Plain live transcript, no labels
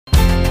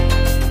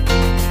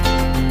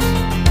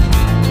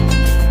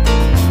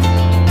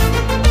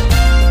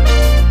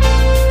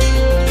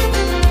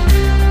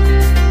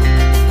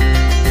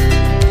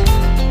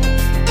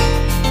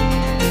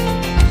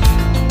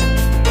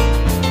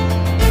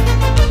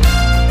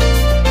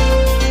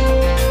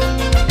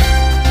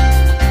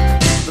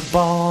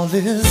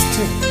this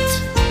tilt.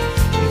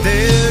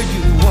 There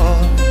you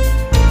are,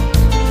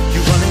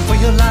 you're running for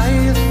your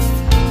life.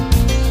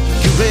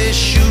 You're a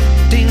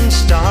shooting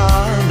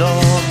star, and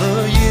all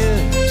the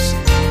years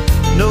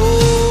no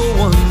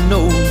one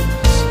knows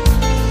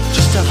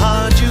just how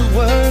hard you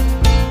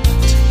worked,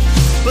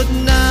 but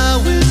now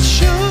it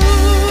shows.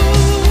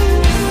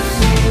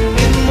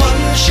 In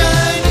one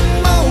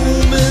shining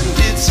moment,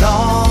 it's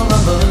all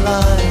on the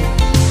line.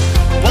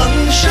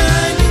 One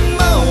shining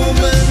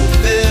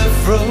moment, they're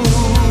frozen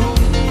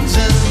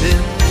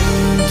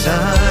in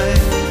time.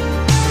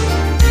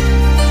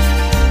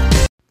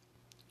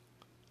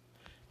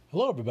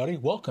 Hello, everybody.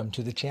 Welcome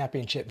to the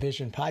Championship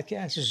Vision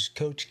Podcast. This is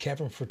Coach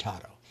Kevin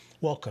Furtado.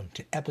 Welcome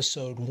to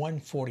episode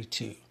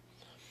 142.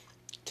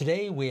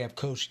 Today, we have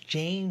Coach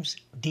James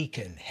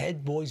Deakyne,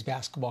 head boys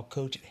basketball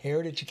coach at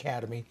Heritage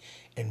Academy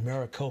in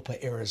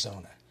Maricopa,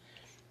 Arizona.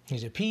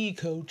 He's a PE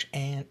coach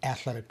and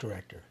athletic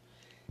director.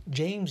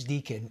 James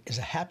Deakyne is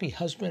a happy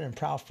husband and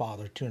proud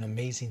father to an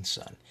amazing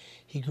son.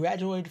 He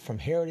graduated from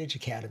Heritage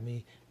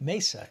Academy,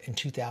 Mesa, in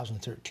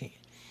 2013.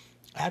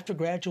 After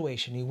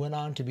graduation, he went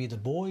on to be the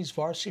boys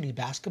varsity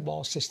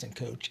basketball assistant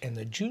coach and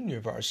the junior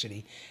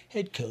varsity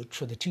head coach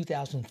for the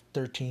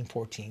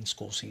 2013-14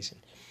 school season.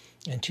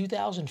 In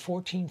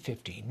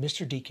 2014-15,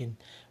 Mr. Deakyne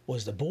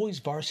was the boys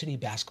varsity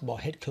basketball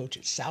head coach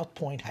at South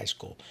Point High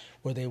School,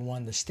 where they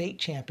won the state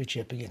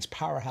championship against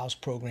powerhouse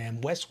program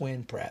West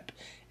Wind Prep,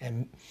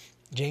 and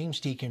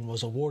James Deakyne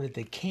was awarded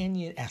the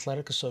Canyon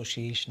Athletic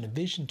Association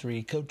Division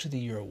III Coach of the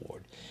Year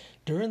award.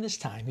 During this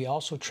time, he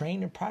also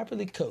trained and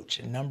privately coached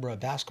a number of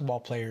basketball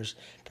players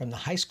from the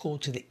high school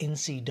to the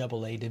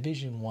NCAA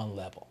Division I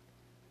level.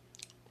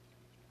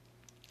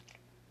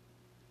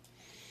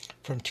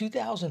 From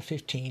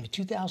 2015 to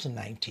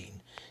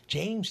 2019,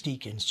 James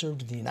Deakyne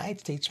served in the United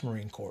States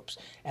Marine Corps.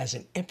 As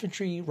an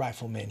infantry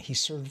rifleman, he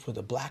served with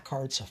the Black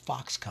Hearts of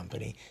Fox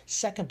Company,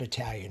 2nd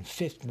Battalion,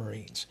 5th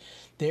Marines.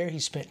 There he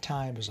spent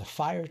time as a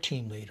fire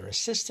team leader,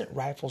 assistant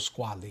rifle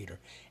squad leader,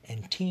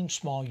 and team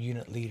small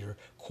unit leader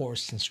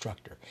course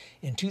instructor.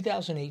 In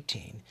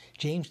 2018,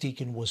 James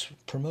Deakyne was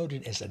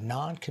promoted as a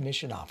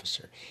non-commissioned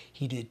officer.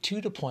 He did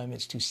 2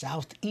 deployments to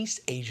Southeast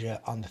Asia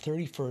on the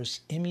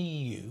 31st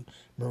MEU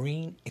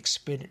Marine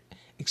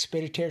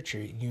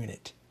Expeditionary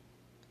Unit.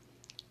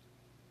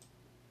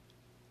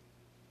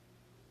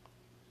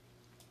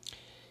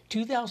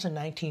 In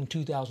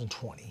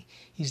 2019-2020,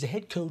 he's the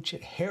head coach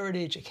at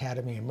Heritage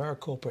Academy in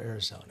Maricopa,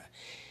 Arizona.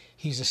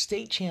 He's a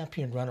state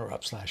champion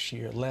runner-up last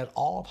year, led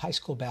all of high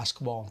school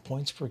basketball in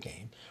points per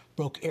game,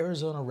 broke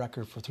Arizona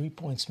record for 3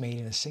 points made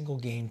in a single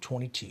game,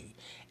 22,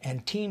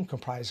 and team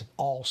comprised of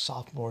all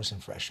sophomores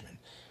and freshmen.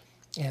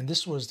 And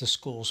this was the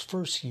school's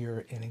first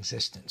year in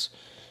existence.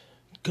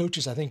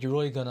 Coaches, I think you're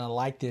really going to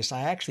like this.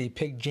 I actually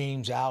picked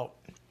James out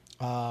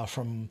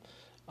from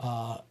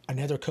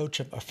another coach,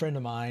 a friend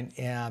of mine,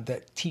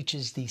 that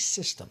teaches the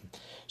system.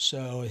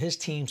 So his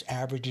team's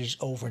averages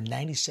over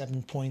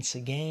 97 points a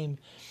game.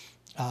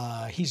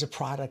 He's a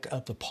product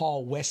of the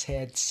Paul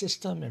Westhead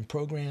system and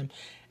program,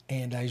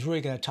 and he's really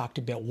going to talk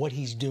to you about what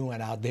he's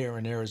doing out there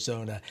in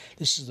Arizona.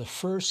 This is the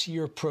first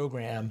year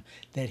program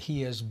that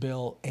he has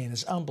built, and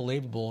it's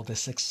unbelievable the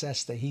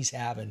success that he's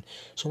having.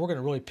 So we're going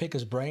to really pick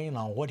his brain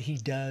on what he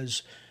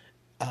does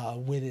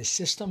with his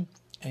system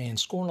and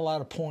scoring a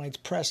lot of points,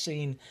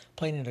 pressing,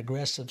 playing an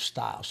aggressive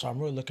style. So I'm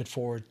really looking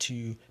forward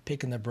to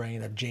picking the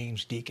brain of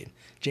James Deakyne.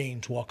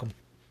 James, welcome.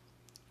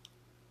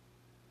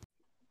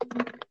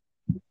 All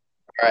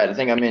right, I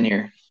think I'm in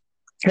here.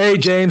 Hey,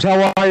 James,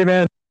 how are you,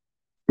 man?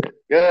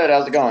 Good.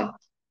 How's it going?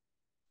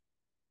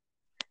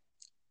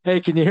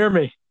 Hey, can you hear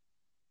me?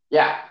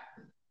 Yeah.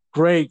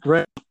 Great.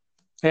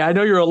 Hey, I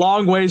know you're a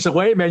long ways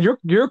away, man.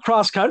 You're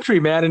cross country,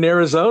 man, in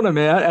Arizona,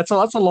 man. That's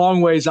a long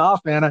ways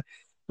off, man.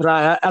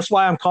 That's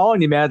why I'm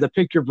calling you, man, to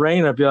pick your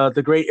brain of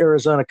the great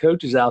Arizona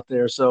coaches out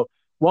there. So,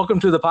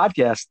 welcome to the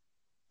podcast.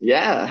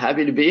 Yeah,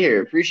 happy to be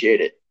here. Appreciate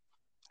it.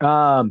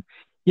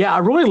 Yeah, I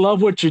really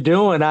love what you're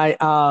doing.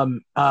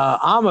 I'm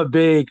a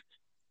big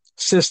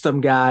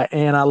system guy,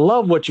 and I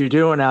love what you're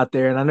doing out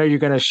there. And I know you're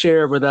going to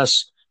share with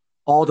us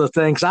all the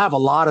things. I have a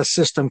lot of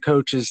system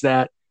coaches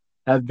that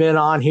have been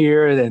on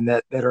here and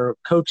that are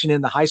coaching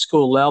in the high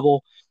school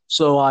level.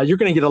 So you're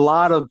going to get a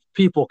lot of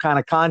people kind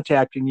of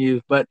contacting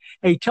you. But,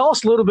 hey, tell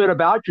us a little bit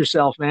about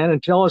yourself, man,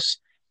 and tell us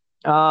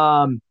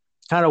kind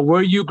of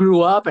where you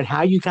grew up and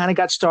how you kind of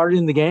got started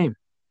in the game.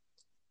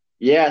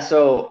 Yeah,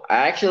 so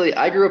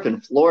I grew up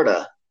in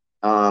Florida.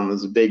 I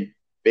was a big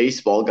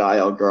baseball guy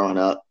all growing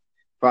up,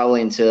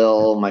 probably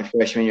until my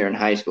freshman year in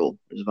high school,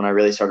 which is when I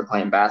really started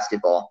playing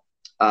basketball.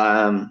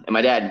 And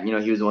my dad, he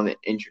was the one that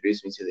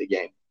introduced me to the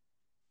game.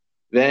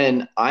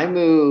 Then I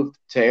moved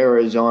to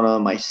Arizona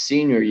my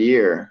senior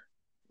year,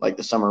 like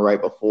the summer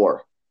right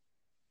before.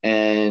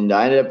 And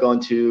I ended up going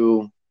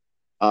to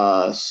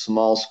a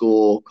small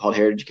school called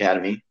Heritage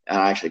Academy. And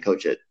I actually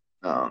coach at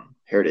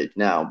Heritage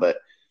now. But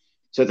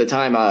so at the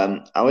time,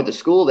 I went to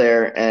school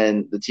there,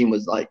 and the team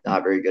was like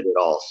not very good at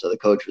all. So the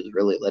coach was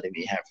really letting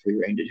me have free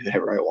reign to do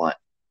whatever I want.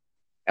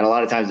 And a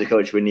lot of times the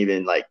coach wouldn't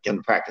even like come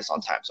to practice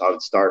on time. So I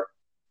would start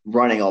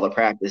running all the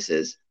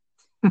practices.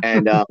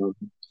 And I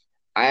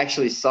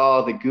actually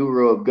saw the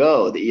Guru of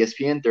Go, the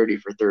ESPN 30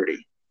 for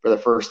 30, for the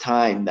first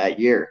time that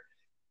year.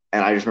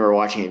 And I just remember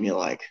watching it and being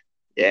like,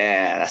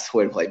 yeah, that's the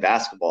way to play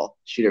basketball.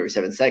 Shoot every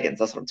 7 seconds.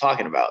 That's what I'm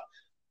talking about.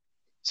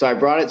 So I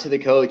brought it to the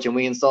coach, and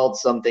we installed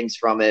some things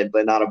from it,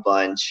 but not a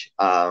bunch.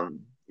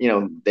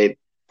 They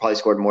probably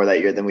scored more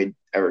that year than we'd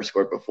ever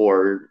scored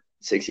before,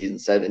 60s and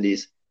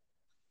 70s.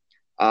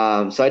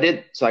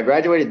 So I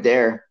graduated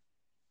there,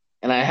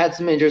 and I had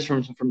some interest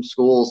from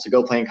schools to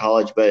go play in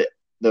college, but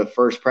the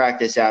first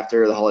practice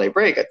after the holiday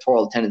break, I tore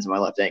all the tendons in my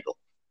left ankle.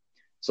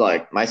 So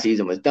like my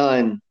season was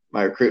done.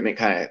 My recruitment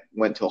kind of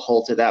went to a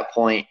halt at that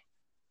point.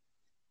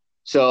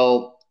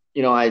 So,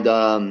 I'd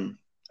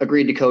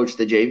agreed to coach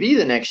the JV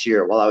the next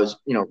year while I was,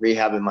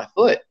 rehabbing my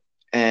foot.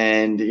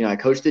 And, I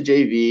coached the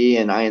JV,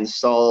 and I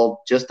installed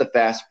just the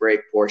fast break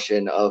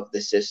portion of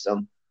the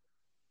system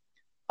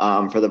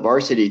for the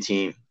varsity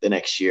team the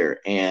next year.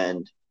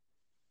 And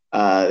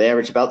they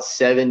averaged about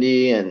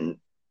 70, and,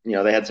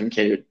 they had some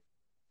kid who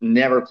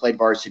never played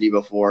varsity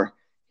before.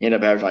 He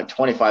ended up averaging like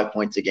 25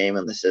 points a game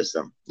in the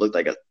system. Looked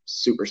like a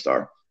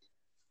superstar.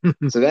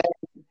 So then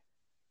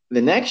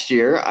the next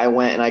year, I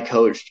went and I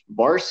coached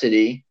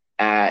varsity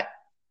at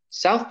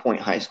South Point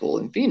High School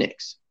in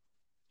Phoenix.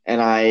 And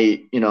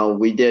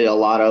we did a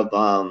lot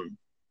of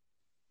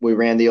we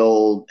ran the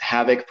old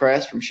Havoc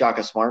press from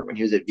Shaka Smart when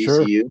he was at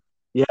VCU. Sure.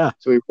 Yeah.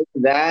 So we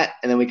did that,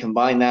 and then we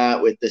combined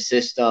that with the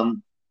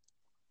system.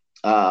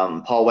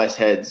 Paul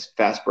Westhead's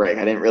fast break.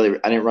 I didn't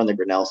run the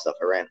Grinnell stuff.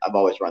 I've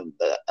always run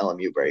the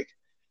LMU break.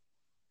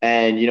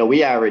 And,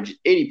 we averaged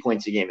 80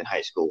 points a game in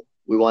high school.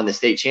 We won the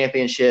state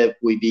championship.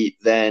 We beat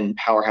then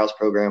powerhouse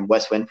program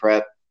West Wind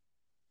Prep,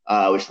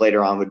 which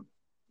later on would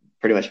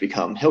pretty much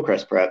become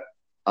Hillcrest Prep,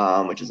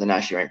 which is a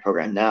nationally ranked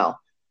program now.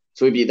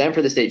 So we beat them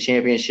for the state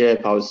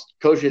championship. I was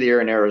coach of the year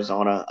in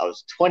Arizona. I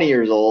was 20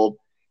 years old.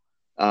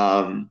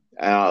 And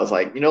I was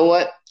like, you know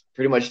what?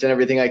 Pretty much done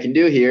everything I can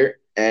do here.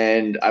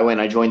 And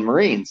I joined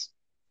Marines.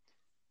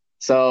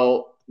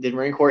 So did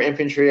Marine Corps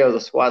Infantry. I was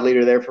a squad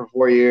leader there for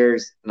 4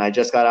 years. And I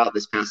just got out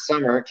this past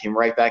summer, came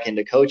right back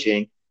into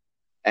coaching.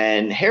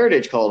 And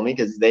Heritage called me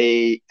because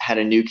they had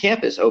a new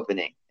campus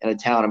opening in a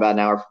town about an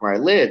hour from where I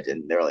lived.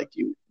 And they were like,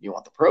 you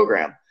want the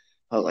program?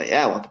 I was like,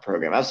 yeah, I want the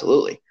program.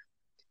 Absolutely.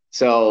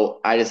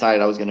 So I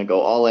decided I was going to go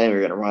all in. We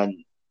were going to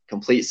run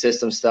complete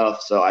system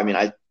stuff. So,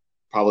 I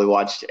probably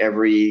watched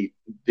every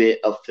bit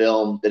of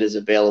film that is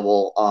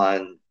available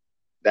on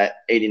that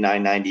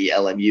 89-90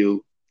 LMU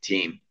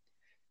team.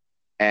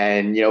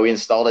 And, we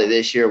installed it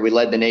this year. We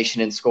led the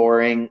nation in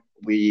scoring.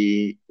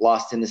 We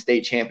lost in the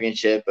state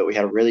championship, but we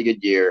had a really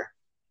good year.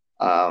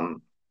 We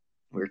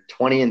were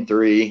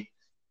 20-3.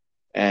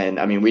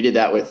 And, we did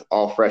that with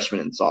all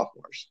freshmen and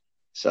sophomores.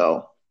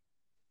 So.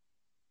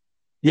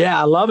 Yeah,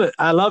 I love it.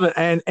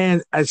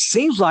 And it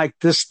seems like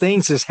this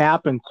things has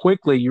happened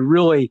quickly. You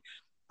really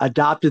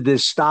adopted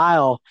this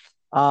style.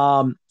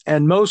 And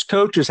most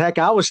coaches, heck,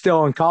 I was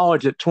still in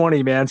college at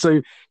 20, man.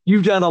 So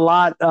you've done a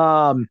lot.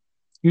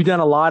 You've done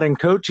a lot in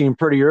coaching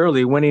pretty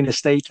early, winning a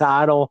state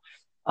title.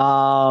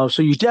 So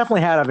you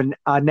definitely had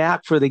a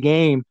knack for the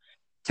game.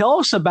 Tell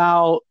us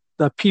about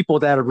the people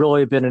that have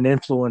really been an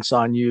influence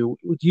on you.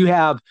 You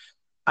have,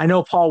 I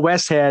know Paul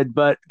Westhead,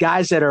 but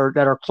guys that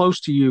are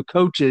close to you,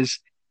 coaches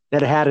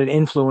that had an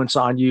influence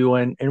on you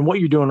and what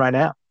you're doing right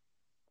now.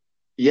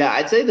 Yeah,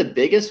 I'd say the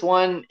biggest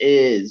one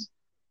is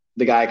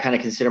the guy I kind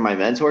of consider my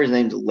mentor. His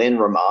name's Lynn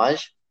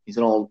Ramage. He's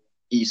an old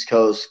East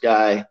Coast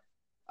guy.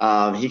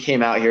 He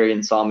came out here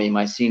and saw me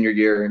my senior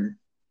year and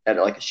at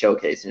like a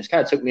showcase, and just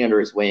kind of took me under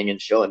his wing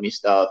and showing me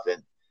stuff.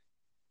 And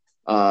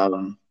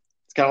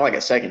it's kind of like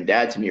a second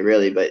dad to me,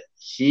 really. But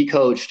he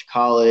coached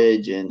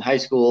college and high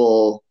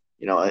school,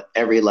 at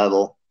every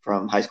level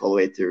from high school all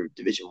the way through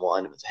Division I,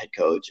 and was a head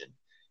coach. And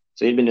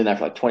so he'd been doing that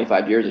for like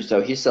 25 years or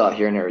so. He's still out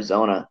here in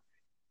Arizona.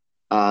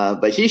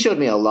 But he showed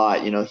me a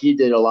lot. He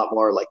did a lot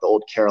more like the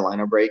old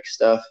Carolina break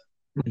stuff,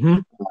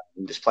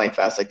 just playing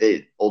fast like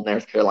the old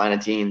North Carolina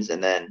teams.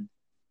 And then,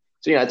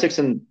 so, I took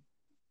some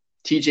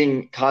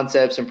teaching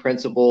concepts and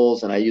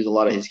principles, and I use a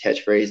lot of his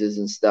catchphrases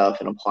and stuff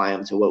and apply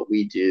them to what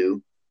we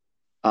do.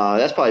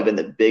 That's probably been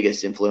the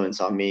biggest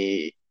influence on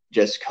me,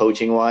 just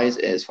coaching wise,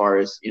 as far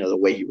as, the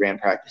way he ran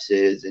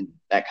practices and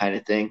that kind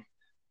of thing.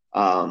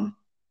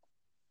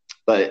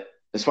 But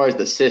as far as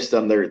the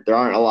system, there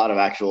aren't a lot of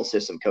actual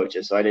system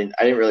coaches, so I didn't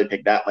really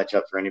pick that much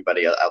up for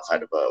anybody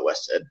outside of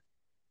Westhead.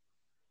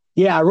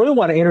 Yeah, I really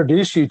want to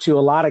introduce you to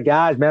a lot of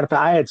guys. Matter of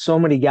fact, I had so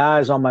many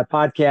guys on my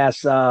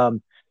podcast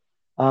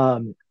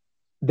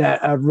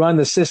that run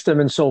the system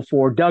and so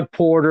forth. Doug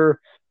Porter,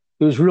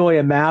 who's really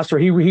a master.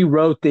 He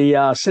wrote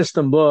the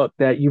system book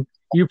that you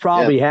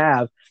probably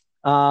have.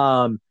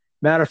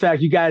 Matter of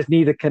fact, you guys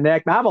need to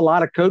connect. I have a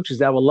lot of coaches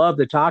that would love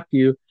to talk to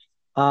you.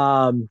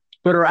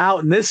 But are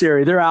out in this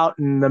area. They're out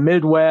in the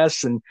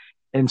Midwest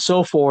and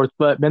so forth.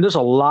 But, man, there's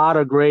a lot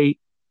of great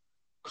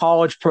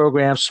college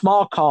programs,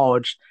 small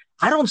college.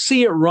 I don't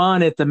see it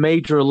run at the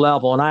major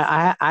level, and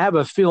I have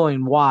a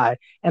feeling why.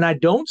 And I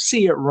don't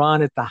see it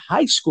run at the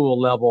high school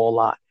level a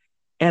lot.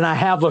 And I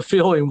have a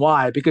feeling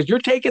why, because you're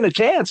taking a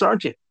chance,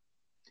 aren't you?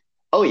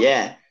 Oh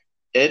yeah,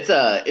 it's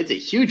a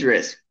huge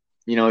risk,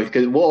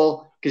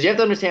 because you have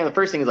to understand the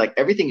first thing is like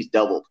everything's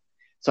doubled.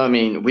 So I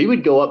mean, we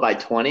would go up by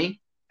 20,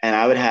 and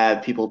I would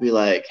have people be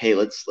like, "Hey,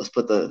 let's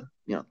put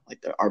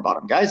our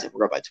bottom guys in.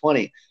 We're up by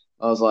 20."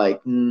 I was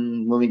like,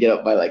 when we get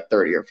up by like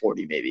 30 or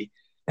 40, maybe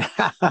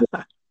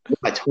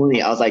by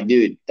 20, I was like,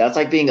 dude, that's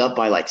like being up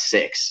by like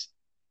 6.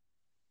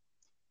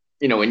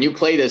 When you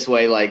play this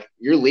way, like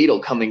your lead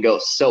will come and go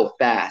so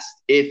fast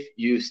if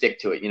you stick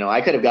to it.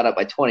 I could have got up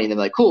by 20 and then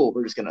like, cool,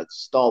 we're just gonna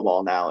stall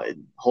ball now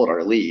and hold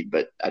our lead,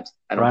 but I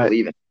don't Right.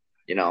 believe it.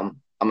 I'm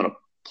gonna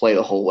play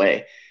the whole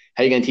way.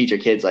 How are you gonna teach your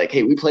kids like,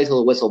 hey, we play till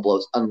the whistle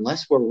blows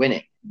unless we're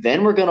winning,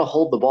 then we're gonna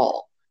hold the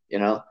ball.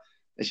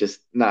 It's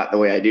just not the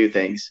way I do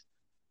things.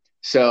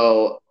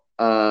 So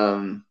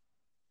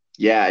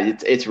yeah,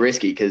 it's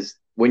risky because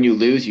when you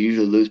lose, you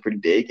usually lose pretty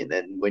big, and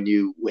then when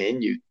you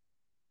win,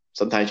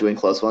 sometimes you win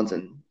close ones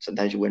and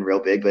sometimes you win real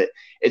big, but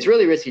it's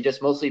really risky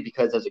just mostly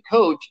because as a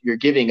coach, you're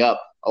giving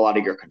up a lot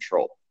of your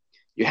control.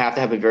 You have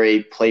to have a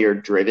very player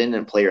driven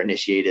and player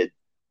initiated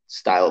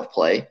style of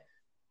play.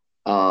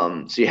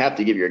 So you have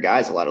to give your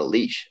guys a lot of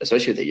leash,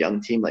 especially with a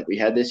young team like we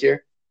had this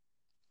year.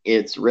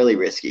 It's really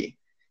risky.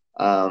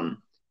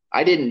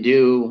 I didn't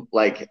do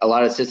like a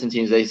lot of assistant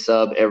teams, they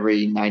sub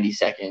every 90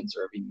 seconds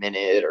or every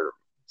minute or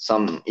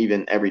some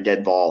even every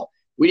dead ball.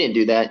 We didn't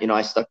do that.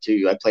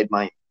 I played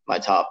my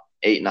top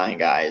 8, 9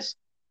 guys.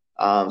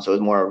 So it was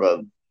more of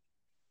a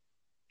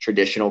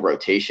traditional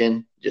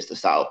rotation. Just the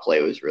style of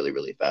play was really,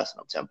 really fast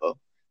and up tempo.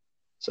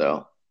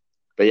 So,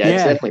 but yeah,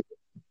 it's Yeah. definitely.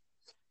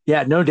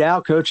 Yeah, no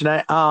doubt, coach.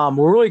 And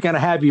we're really going to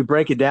have you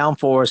break it down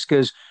for us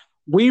because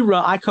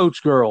I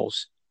coach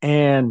girls,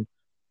 and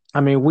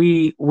I mean,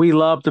 we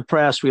love the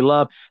press.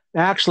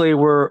 Actually,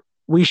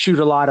 we shoot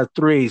a lot of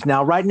threes.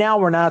 Now, right now,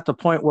 we're not at the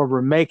point where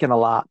we're making a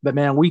lot, but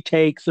man, we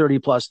take 30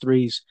 plus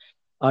threes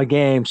a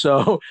game.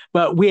 So,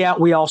 but we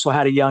also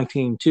had a young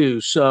team too.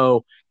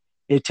 So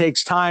it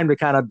takes time to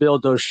kind of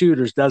build those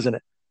shooters, doesn't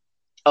it?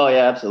 Oh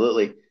yeah,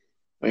 absolutely.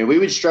 I mean, we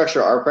would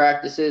structure our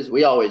practices.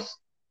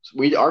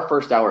 Our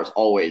first hour is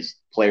always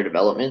player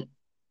development.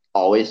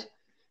 Always.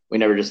 We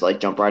never just like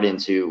jump right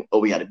into, oh,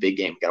 we had a big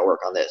game, we got to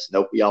work on this.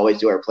 Nope, we always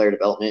do our player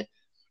development.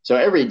 So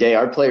every day,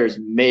 our players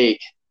make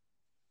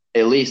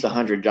at least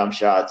 100 jump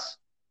shots,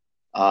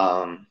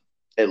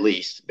 at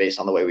least based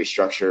on the way we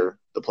structure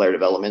the player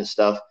development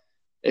stuff.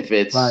 If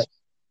Right.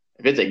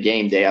 it's a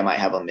game day, I might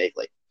have them make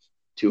like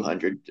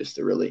 200 just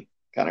to really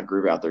kind of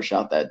groove out their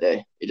shot that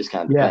day. It just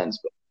kind of Yeah. depends,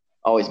 but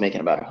always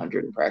making about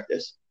 100 in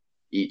practice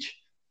each.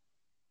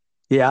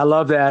 Yeah, I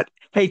love that.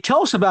 Hey,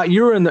 tell us about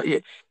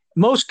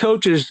most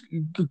coaches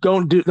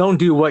don't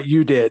do what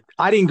you did.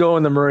 I didn't go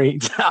in the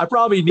Marines. I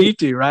probably need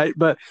to, right?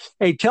 But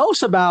hey, tell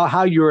us about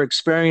how your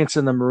experience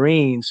in the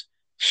Marines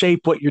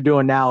shaped what you're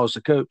doing now as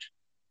a coach.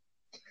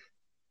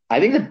 I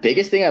think the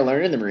biggest thing I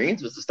learned in the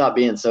Marines was to stop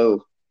being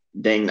so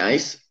dang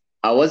nice.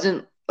 I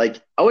wouldn't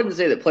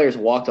say that players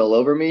walked all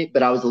over me,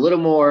 but I was a little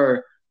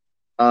more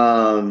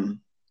um,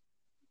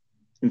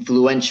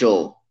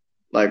 influential,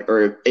 like,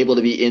 or able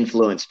to be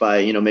influenced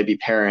by, maybe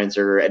parents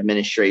or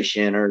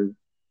administration or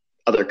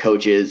other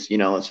coaches,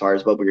 as far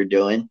as what we were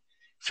doing.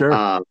 Sure.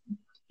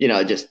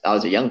 Just I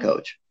was a young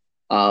coach.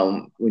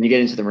 When you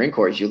get into the Marine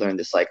Corps, you learn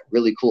this like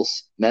really cool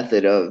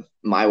method of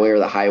my way or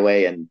the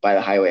highway. And by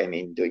the highway, I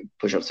mean doing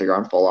push-ups till your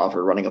arm fall off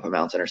or running up a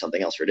mountain or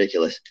something else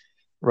ridiculous.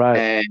 Right.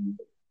 And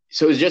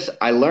so it was just,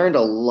 I learned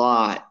a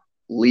lot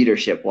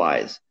leadership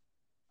wise.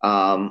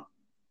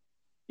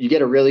 You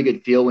get a really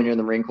good feel when you're in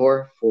the Marine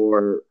Corps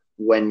for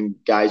when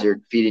guys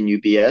are feeding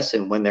you BS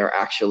and when they're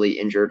actually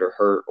injured or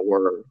hurt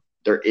or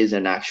there is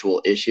an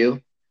actual issue.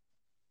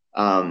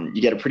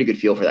 You get a pretty good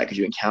feel for that because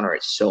you encounter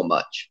it so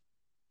much.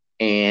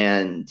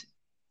 And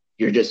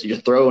you're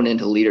thrown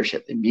into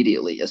leadership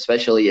immediately,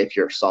 especially if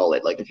you're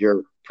solid. Like if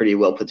you're pretty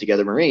well put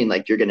together Marine,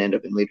 like you're going to end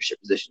up in leadership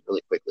positions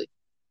really quickly,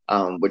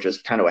 which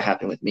was kind of what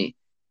happened with me.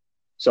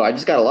 So I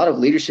just got a lot of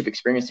leadership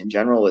experience in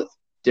general with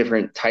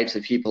different types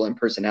of people and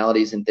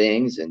personalities and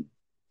things. And,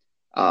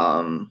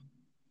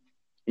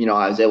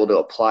 I was able to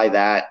apply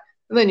that.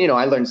 And then,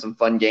 I learned some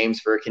fun games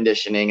for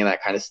conditioning and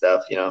that kind of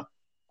stuff. It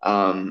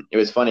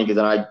was funny because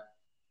then I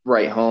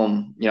write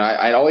home,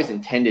 I'd always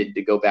intended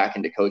to go back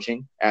into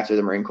coaching after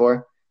the Marine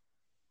Corps.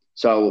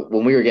 So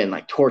when we were getting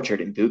like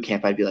tortured in boot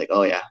camp, I'd be like,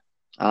 oh yeah,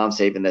 I'm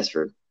saving this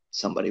for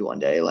somebody one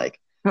day. Like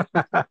we're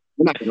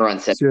not going to run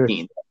 17.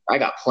 Sure. I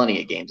got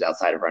plenty of games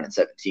outside of running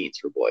 17s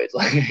for boys.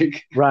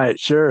 Like, Right.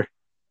 Sure.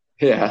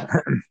 yeah.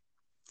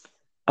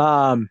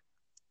 And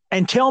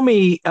tell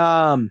me,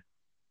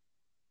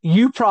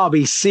 you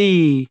probably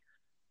see,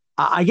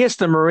 I guess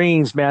the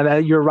Marines,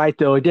 man, you're right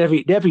though. It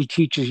definitely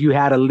teaches you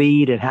how to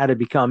lead and how to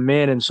become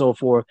men and so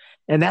forth.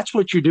 And that's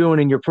what you're doing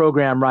in your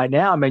program right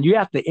now, man. You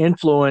have to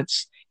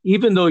influence,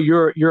 even though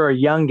you're a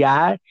young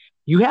guy,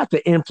 you have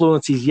to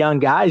influence these young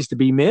guys to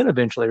be men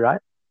eventually,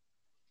 right?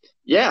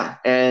 Yeah.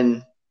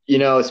 And,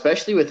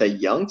 especially with a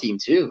young team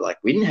too, like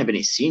we didn't have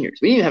any seniors.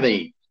 We didn't have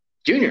any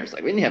juniors.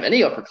 Like we didn't have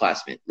any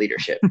upperclassmen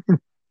leadership.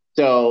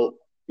 So,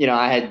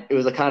 it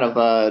was a kind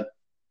of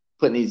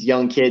putting these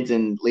young kids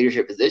in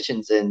leadership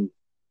positions and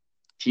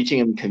teaching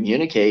them to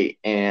communicate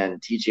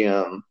and teaching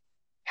them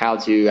how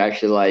to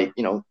actually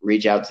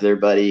reach out to their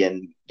buddy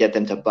and get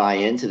them to buy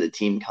into the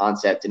team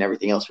concept and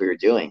everything else we were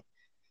doing.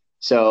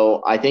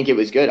 So I think it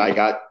was good. I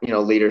got,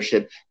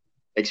 leadership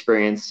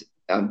experience,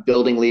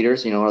 building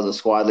leaders. I was a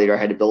squad leader. I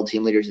had to build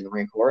team leaders in the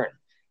Marine Corps.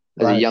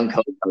 And as a young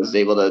coach, I was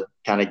able to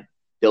kind of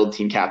build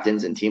team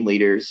captains and team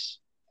leaders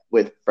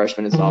with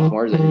freshmen and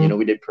sophomores. And,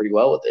 we did pretty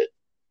well with it.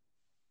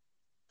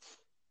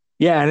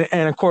 Yeah.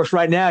 And of course,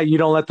 right now, you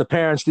don't let the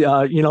parents,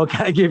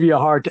 kind of give you a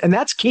hard time. And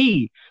that's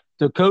key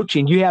to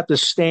coaching. You have to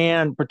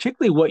stand,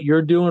 particularly what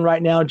you're doing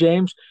right now,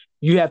 James,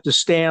 you have to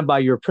stand by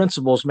your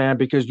principles, man,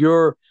 because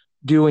you're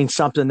doing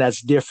something that's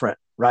different,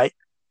 right?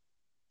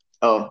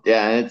 Oh,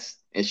 yeah. And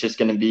it's just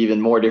going to be even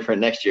more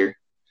different next year.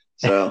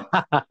 So,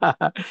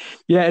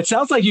 yeah, it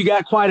sounds like you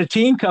got quite a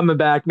team coming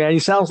back, man.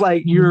 It sounds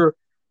like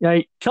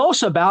tell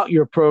us about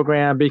your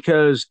program,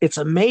 because it's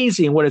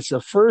amazing what it's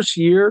the first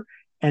year.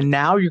 And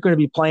now you're going to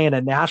be playing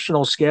a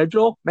national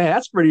schedule. Man,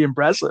 that's pretty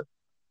impressive.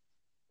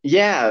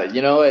 Yeah.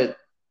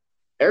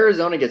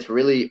 Arizona gets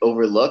really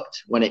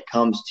overlooked when it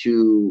comes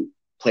to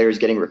players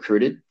getting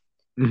recruited.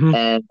 Mm-hmm.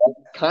 And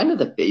that's kind of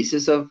the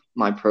basis of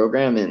my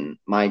program and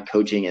my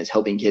coaching is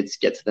helping kids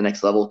get to the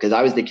next level. Because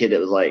I was the kid that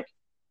was like,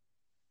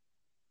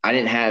 I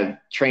didn't have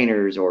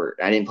trainers or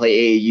I didn't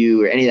play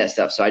AAU or any of that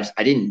stuff. So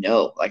I didn't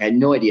know. I had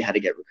no idea how to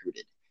get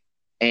recruited.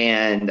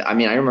 And I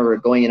remember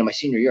going into my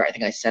senior year, I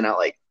think I sent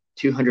out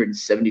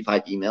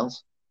 275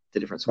 emails to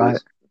different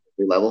schools,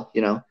 every level,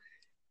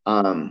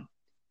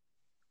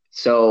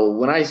 So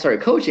when I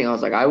started coaching, I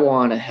was like, I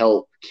want to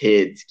help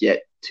kids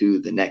get to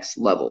the next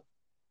level.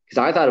 Because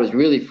I thought it was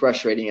really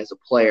frustrating as a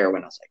player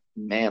when I was like,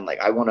 man,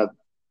 I want to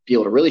be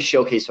able to really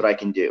showcase what I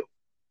can do.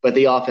 But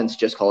the offense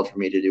just called for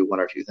me to do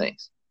one or two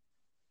things.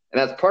 And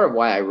that's part of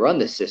why I run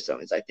this system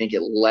is I think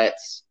it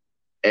lets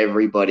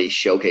everybody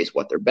showcase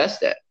what they're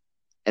best at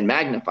and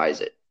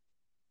magnifies it.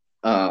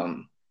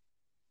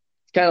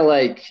 It's kind of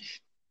like,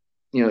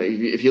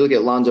 if you look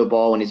at Lonzo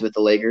Ball when he's with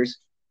the Lakers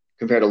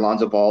compared to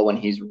Lonzo Ball when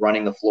he's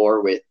running the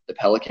floor with the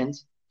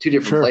Pelicans, two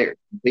different players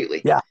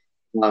completely. Yeah.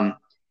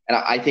 And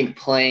I think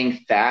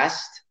playing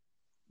fast,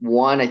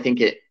 I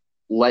think it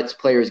lets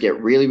players get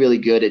really, really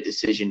good at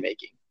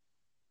decision-making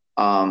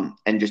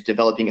and just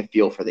developing a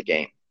feel for the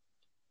game.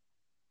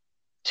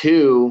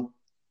 2,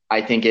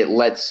 I think it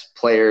lets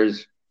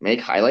players make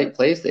highlight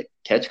plays that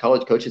catch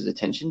college coaches'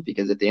 attention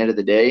because at the end of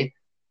the day,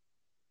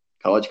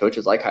 college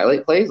coaches like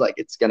highlight plays.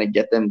 It's going to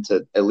get them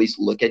to at least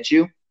look at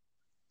you.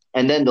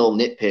 And then they'll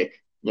nitpick,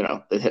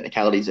 the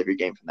technicalities of your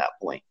game from that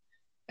point.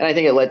 And I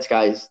think it lets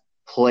guys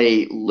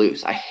play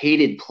loose. I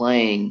hated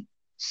playing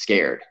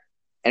scared.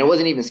 And it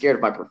wasn't even scared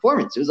of my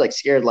performance. It was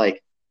scared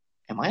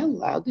am I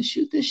allowed to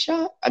shoot this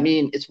shot?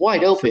 It's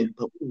wide open,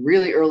 but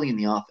really early in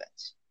the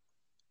offense.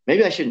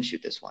 Maybe I shouldn't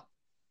shoot this one.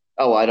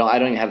 Oh, I don't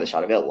even have the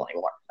shot available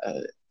anymore.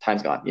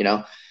 Time's gone,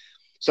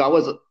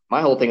 So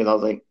my whole thing is I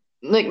was like,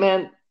 Nick,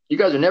 man, you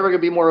guys are never going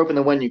to be more open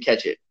than when you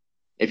catch it.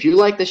 If you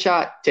like the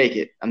shot, take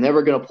it. I'm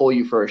never going to pull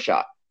you for a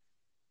shot.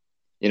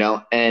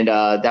 And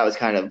that was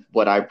kind of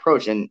what I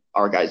approached. And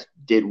our guys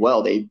did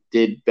well. They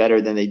did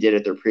better than they did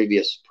at their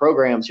previous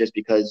programs just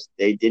because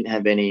they didn't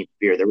have any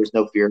fear. There was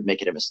no fear of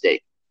making a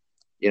mistake.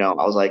 I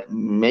was like,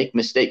 make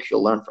mistakes.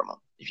 You'll learn from them.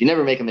 If you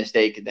never make a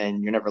mistake,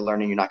 then you're never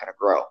learning. You're not going to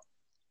grow.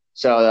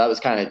 So that was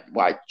kind of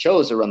why I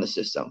chose to run the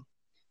system.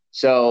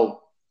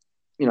 So,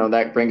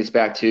 that brings us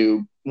back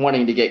to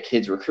wanting to get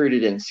kids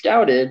recruited and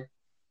scouted.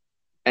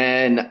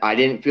 And I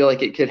didn't feel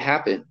like it could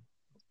happen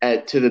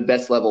to the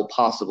best level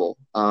possible,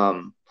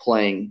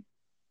 playing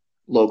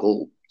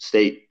local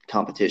state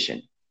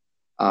competition.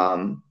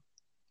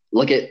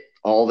 Look at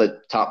all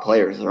the top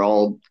players. They're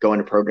all going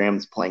to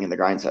programs playing in the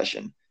grind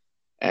session.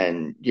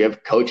 And you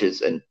have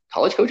coaches, and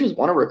college coaches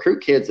want to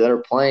recruit kids that are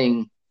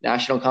playing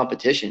national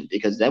competition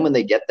because then when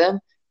they get them,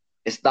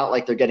 it's not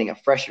like they're getting a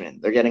freshman.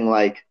 They're getting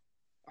a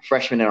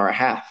freshman and a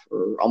half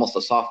or almost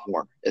a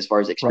sophomore as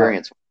far as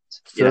experience.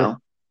 Sure.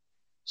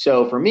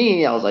 So for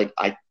me, I was like,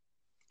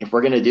 if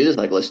we're going to do this,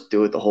 let's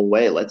do it the whole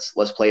way. Let's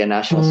play a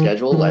national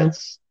schedule.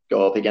 Let's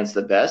go up against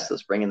the best.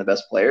 Let's bring in the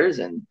best players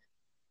and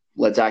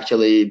let's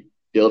actually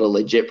build a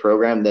legit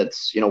program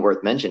that's,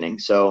 worth mentioning.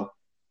 So,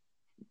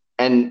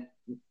 and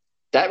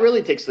that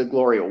really takes the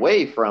glory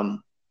away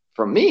from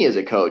me as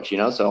a coach,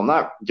 so I'm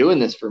not doing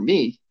this for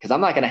me because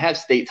I'm not going to have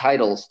state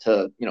titles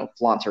to,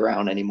 flaunt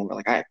around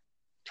anymore. I have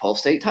 12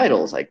 state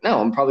titles.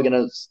 No, I'm probably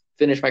going to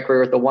finish my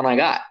career with the one I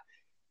got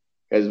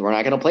because we're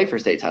not going to play for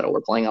state title. We're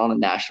playing on a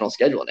national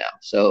schedule now.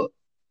 So,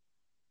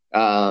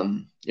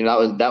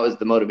 that was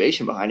the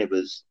motivation behind it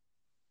was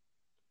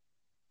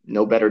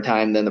no better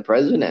time than the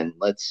present. And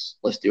let's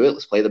do it.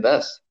 Let's play the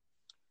best.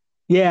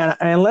 Yeah.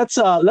 And let's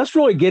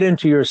really get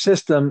into your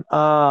system.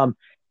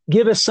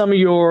 Give us some of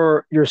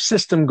your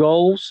system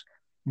goals.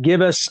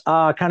 Give us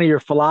kind of your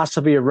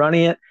philosophy of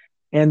running it,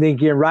 and then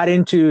get right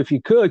into, if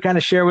you could, kind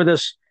of share with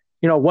us,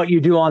 what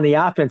you do on the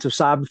offensive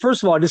side. But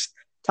first of all, just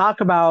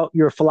talk about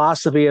your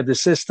philosophy of the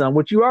system,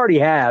 which you already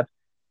have,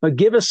 but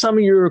give us some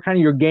of your kind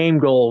of your game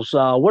goals.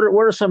 What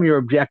are some of your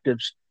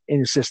objectives in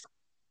the system?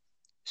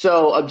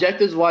 So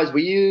objectives wise,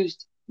 we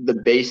used the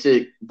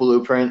basic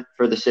blueprint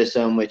for the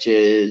system, which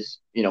is,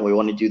 we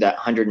want to do that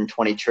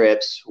 120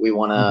 trips. We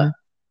want to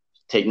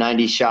take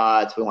 90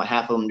 shots. We want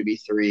half of them to be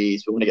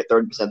threes. We want to get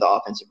 30% of the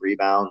offensive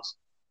rebounds.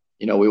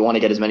 We want to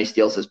get as many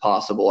steals as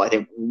possible. I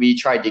think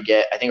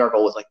our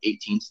goal was like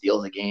 18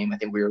 steals a game. I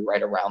think we were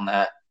right around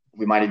that.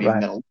 We might have even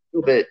been a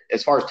little bit,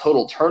 as far as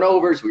total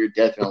turnovers, we were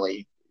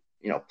definitely,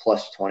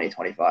 plus 20,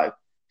 25.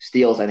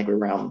 Steals, I think we were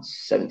around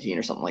 17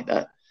 or something like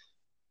that.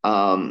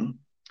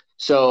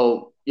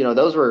 So,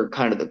 those were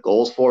kind of the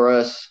goals for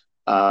us.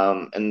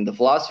 And the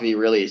philosophy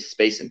really is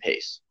space and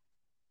pace.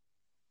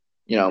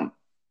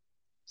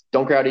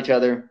 Don't crowd each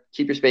other,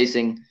 keep your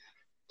spacing,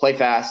 play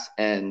fast,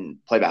 and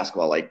play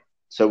basketball.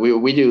 So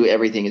we do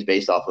everything is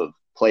based off of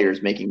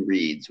players making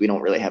reads. We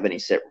don't really have any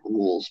set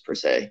rules per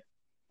se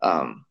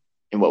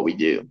in what we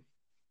do.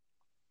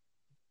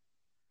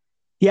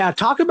 Yeah,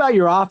 talk about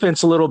your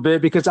offense a little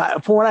bit, because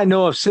from what I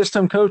know of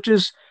system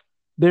coaches,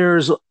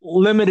 there's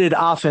limited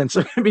offense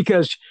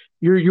because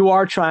you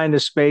are trying to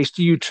space.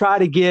 Do you try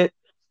to get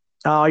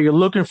you're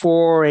looking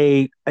for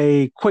a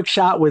quick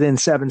shot within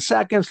 7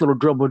 seconds, little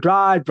dribble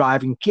drive,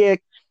 driving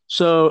kick?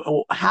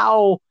 So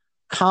how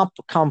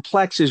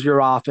complex is your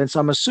offense?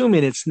 I'm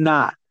assuming it's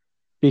not,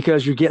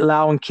 because you get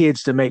allowing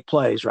kids to make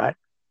plays, right?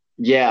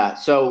 Yeah,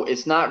 so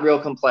it's not real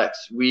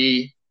complex.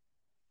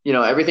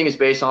 Everything is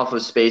based off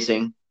of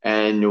spacing,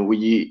 and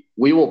we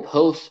will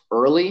post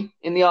early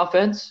in the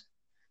offense.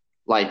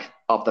 Like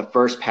off the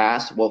first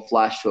pass, we'll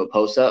flash to a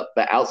post up,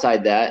 but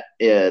outside that,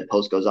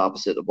 post goes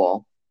opposite the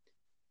ball.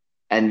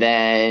 And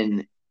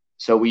then,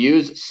 so we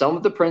use some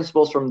of the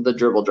principles from the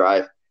dribble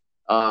drive,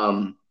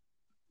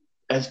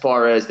 as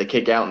far as the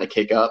kick out and the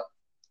kick up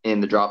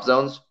in the drop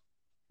zones.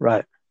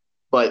 Right.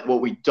 But what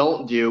we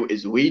don't do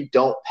is we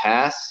don't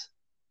pass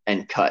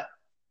and cut.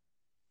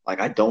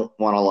 I don't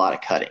want a lot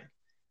of cutting.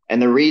 And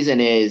the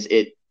reason is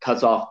it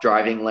cuts off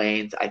driving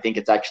lanes. I think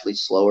it's actually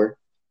slower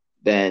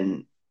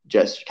than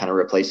just kind of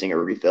replacing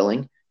or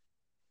refilling.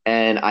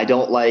 And I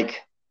don't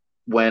like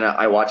when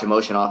I watch a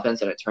motion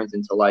offense and it turns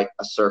into like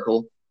a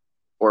circle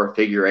or a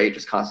figure eight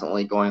just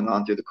constantly going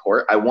on through the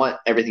court. I want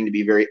everything to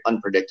be very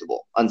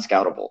unpredictable,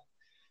 unscoutable.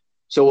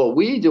 So what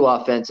we do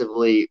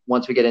offensively,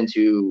 once we get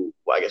into,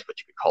 I guess what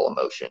you could call a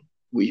motion,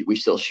 we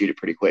still shoot it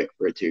pretty quick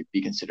for it to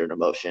be considered a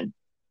motion.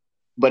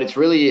 But it's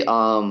really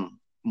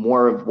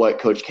more of what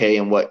Coach K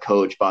and what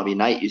Coach Bobby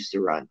Knight used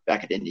to run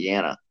back at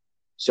Indiana.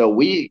 So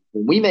when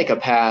we make a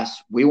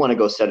pass, we want to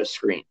go set a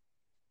screen.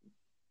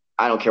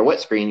 I don't care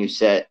what screen you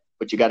set,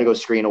 but you got to go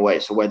screen away.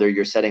 So whether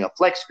you're setting a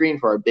flex screen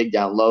for a big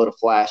down low to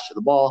flash to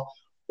the ball,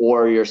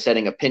 or you're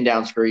setting a pin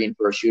down screen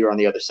for a shooter on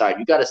the other side,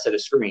 you got to set a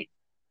screen.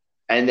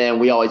 And then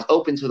we always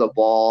open to the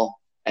ball.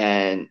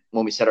 And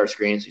when we set our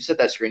screens, we set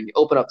that screen, you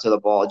open up to the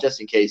ball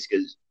just in case,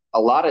 because a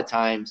lot of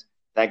times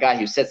that guy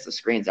who sets the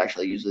screen is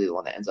actually usually the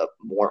one that ends up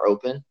more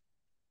open.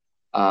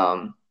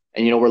 And,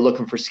 we're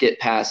looking for skip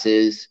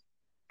passes,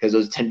 because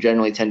those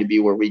generally tend to be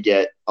where we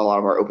get a lot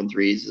of our open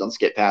threes is on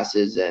skip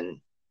passes and,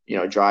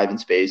 drive and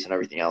space and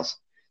everything else.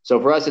 So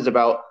for us, it's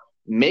about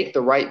make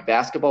the right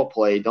basketball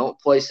play. Don't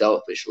play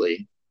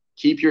selfishly.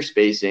 Keep your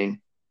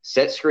spacing.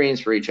 Set screens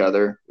for each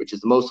other, which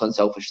is the most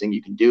unselfish thing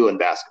you can do in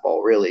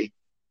basketball, really,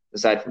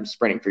 aside from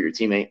sprinting for your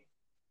teammate.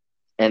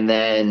 And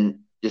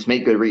then just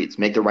make good reads.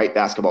 Make the right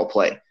basketball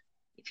play.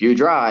 If you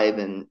drive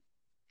and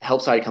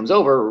help side comes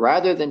over,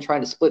 rather than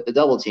trying to split the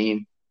double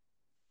team,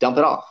 dump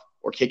it off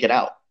or kick it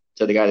out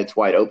to the guy that's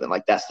wide open.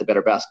 That's the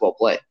better basketball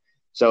play.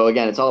 So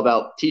again, it's all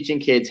about teaching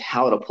kids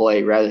how to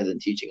play rather than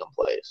teaching them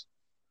plays.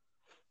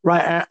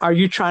 Right. Are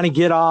you trying to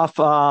get off?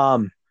 Are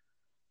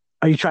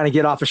you trying to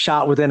get off a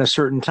shot within a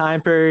certain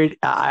time period?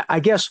 I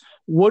guess,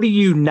 what are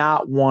you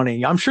not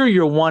wanting? I'm sure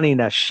you're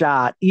wanting a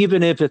shot,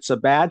 even if it's a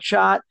bad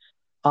shot.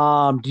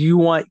 I'm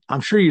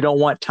sure you don't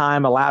want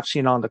time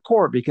elapsing on the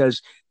court,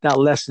 because that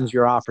lessens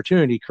your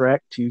opportunity,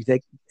 correct, to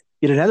get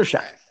another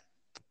shot.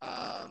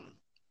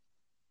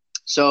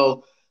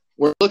 So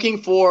we're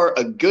looking for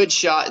a good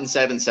shot in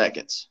 7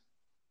 seconds.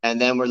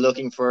 And then we're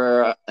looking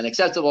for an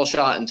acceptable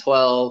shot in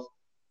 12.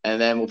 And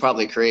then we'll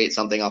probably create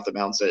something off the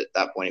bounce at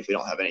that point if we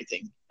don't have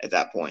anything at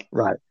that point.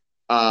 Right.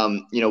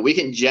 We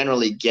can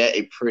generally get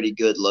a pretty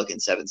good look in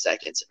 7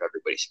 seconds if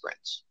everybody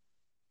sprints.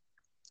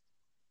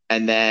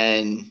 And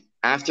then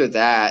after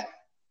that,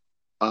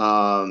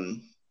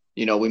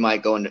 we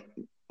might go into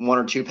 1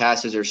 or 2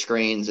 passes or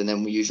screens, and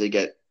then we usually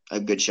get a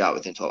good shot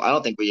within 12. I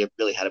don't think we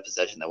really had a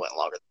possession that went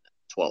longer than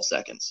 12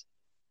 seconds.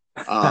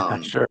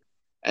 Sure.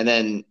 And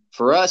then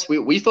for us,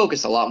 we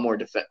focus a lot more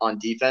on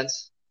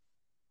defense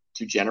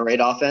to generate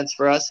offense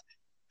for us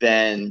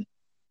than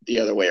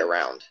the other way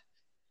around.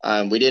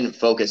 We didn't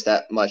focus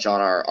that much on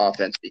our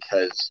offense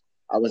because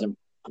I wasn't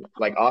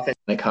offense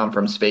going to come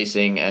from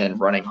spacing and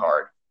running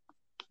hard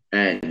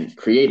and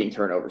creating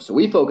turnovers. So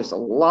we focused a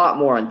lot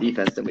more on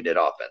defense than we did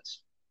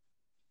offense.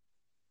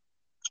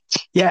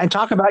 Yeah, and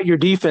talk about your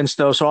defense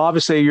though. So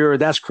obviously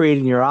that's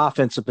creating your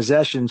offensive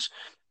possessions.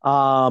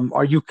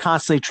 Are you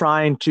constantly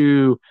trying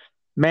to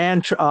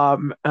man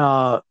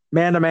to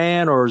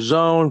man or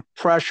zone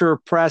pressure,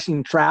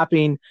 pressing,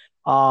 trapping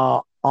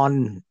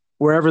on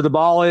wherever the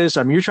ball is?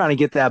 I mean, you're trying to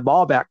get that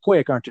ball back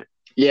quick, aren't you?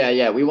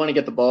 Yeah. We want to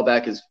get the ball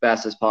back as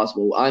fast as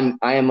possible.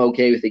 I am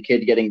okay with a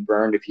kid getting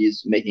burned if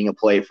he's making a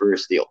play for a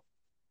steal.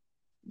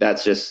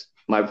 That's just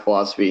my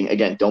philosophy.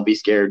 Again, don't be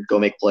scared. Go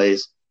make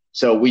plays.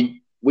 So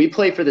we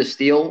play for the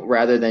steal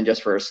rather than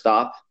just for a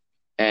stop.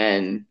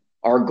 And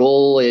our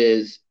goal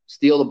is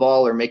steal the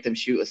ball or make them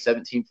shoot a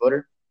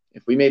 17-footer.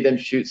 If we made them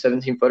shoot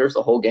 17-footers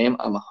the whole game,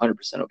 I'm 100%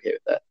 okay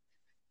with that.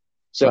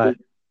 So Right.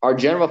 Our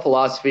general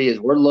philosophy is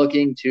we're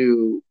looking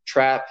to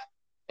trap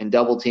and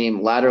double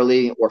team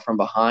laterally or from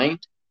behind.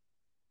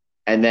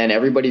 And then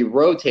everybody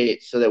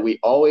rotates so that we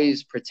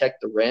always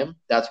protect the rim.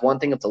 That's one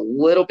thing that's a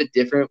little bit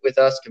different with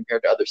us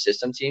compared to other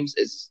system teams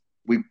is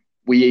we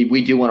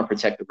do want to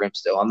protect the rim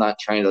still. I'm not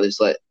trying to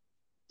just let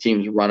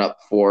teams run up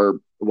for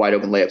wide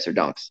open layups or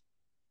dunks.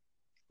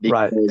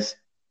 Because Right.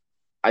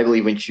 I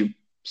believe when you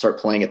start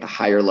playing at the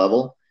higher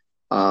level,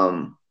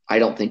 I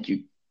don't think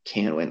you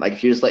can win. Like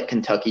if you just let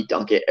Kentucky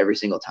dunk it every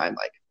single time,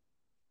 like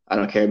I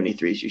don't care how many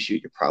threes you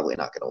shoot, you're probably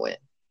not going to win.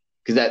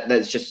 Because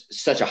that's just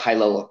such a high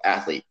level of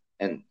athlete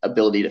and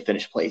ability to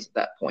finish plays at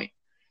that point,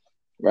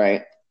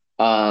 right?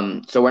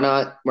 So we're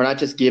not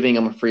just giving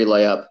them a free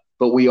layup,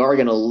 but we are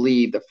going to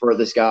leave the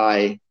furthest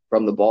guy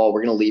from the ball.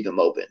 We're going to leave him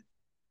open.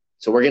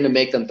 So we're going to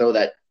make them throw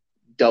that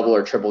double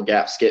or triple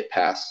gap skip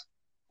pass,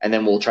 and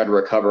then we'll try to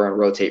recover and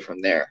rotate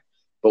from there.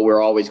 But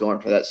we're always going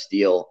for that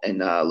steal and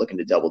looking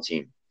to double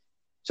team.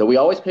 So we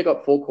always pick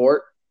up full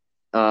court,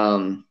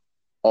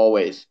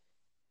 always,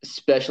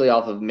 especially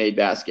off of made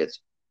baskets.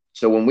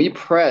 So when we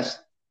press,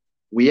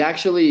 we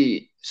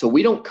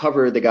don't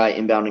cover the guy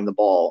inbounding the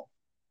ball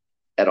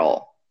at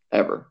all,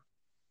 ever,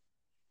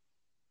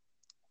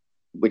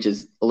 which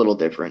is a little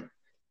different.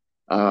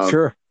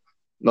 Sure.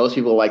 Most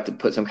people like to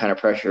put some kind of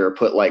pressure or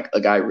put like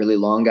a really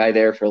long guy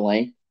there for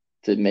length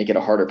to make it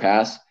a harder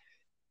pass.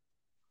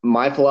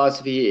 My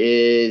philosophy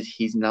is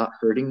he's not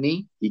hurting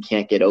me. He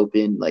can't get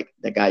open. Like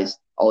the guy's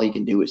all he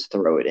can do is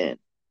throw it in.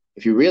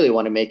 If you really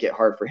want to make it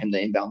hard for him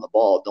to inbound the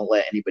ball, don't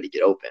let anybody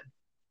get open.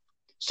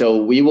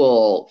 So we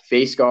will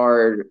face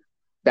guard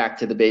back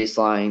to the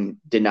baseline,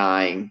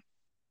 denying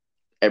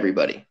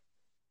everybody.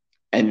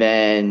 And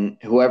then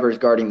whoever's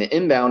guarding the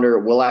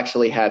inbounder will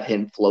actually have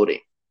him floating.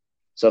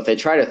 So if they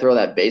try to throw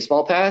that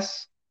baseball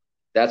pass,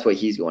 that's what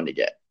he's going to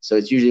get. So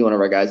it's usually one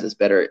of our guys that's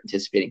better at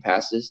anticipating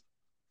passes.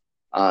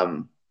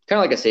 Kind of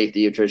like a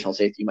safety, a traditional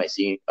safety you might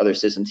see other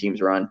system teams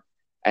run.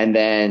 And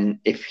then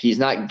if he's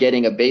not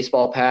getting a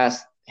baseball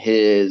pass,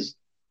 his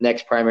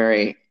next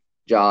primary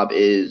job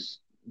is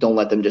don't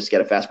let them just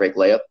get a fast break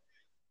layup.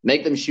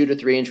 Make them shoot a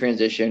 3 in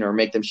transition or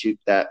make them shoot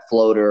that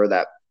floater or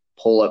that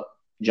pull-up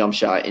jump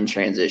shot in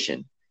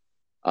transition.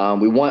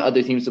 We want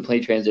other teams to play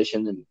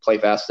transition and play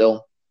fast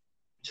still,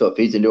 so it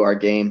feeds into our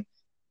game.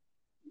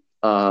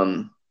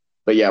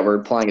 But yeah, we're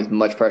applying as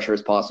much pressure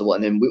as possible,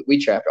 and then we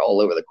trap all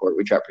over the court.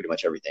 We trap pretty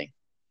much everything.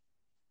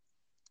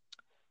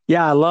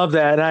 Yeah, I love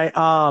that.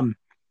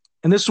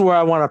 And this is where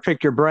I want to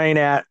pick your brain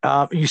at.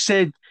 You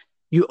said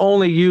you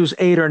only use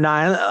 8 or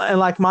 9, and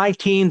like my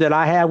team that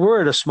I have,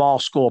 we're at a small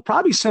school,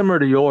 probably similar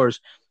to yours.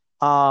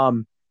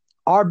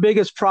 Our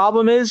biggest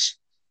problem is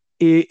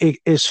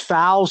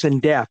fouls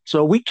and depth.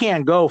 So we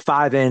can't go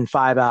 5 in,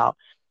 5 out.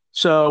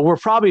 So we're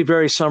probably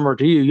very similar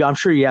to you. I'm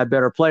sure you have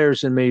better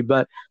players than me,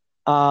 but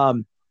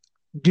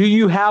do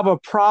you have a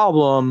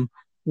problem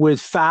with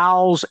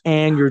fouls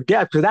and your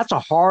depth? Because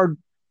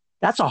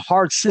that's a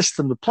hard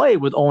system to play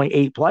with only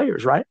 8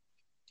 players, right?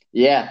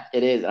 Yeah,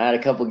 it is. I had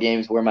a couple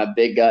games where my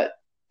big got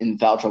in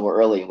foul trouble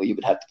early, and we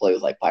would have to play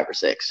with like 5 or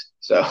 6.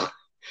 So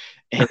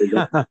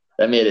that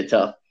made it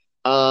tough.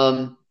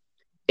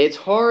 It's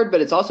hard, but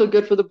it's also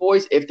good for the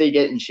boys if they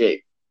get in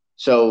shape.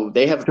 So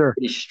they have a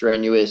pretty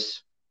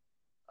strenuous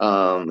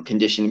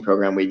conditioning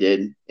program we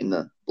did in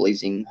the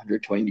blazing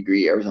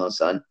 120-degree Arizona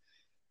sun,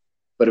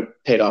 but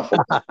it paid off.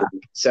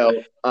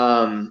 So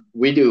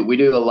we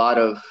do a lot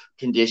of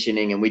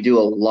conditioning, and we do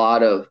a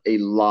lot of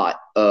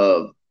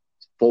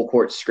full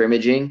court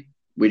scrimmaging.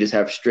 We just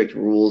have strict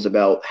rules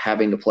about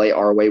having to play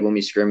our way when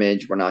we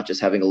scrimmage. We're not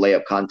just having a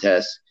layup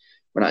contest.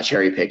 We're not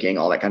cherry picking,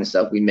 all that kind of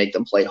stuff. We make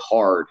them play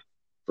hard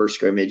for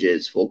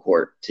scrimmages, full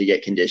court, to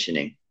get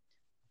conditioning.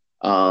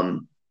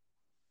 So,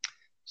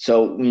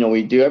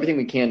 we do everything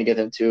we can to get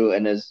them to,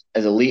 and as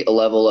elite a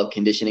level of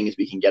conditioning as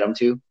we can get them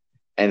to.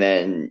 And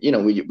then,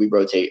 we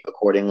rotate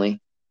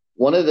accordingly.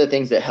 One of the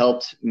things that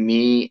helped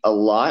me a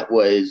lot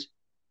was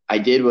I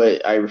did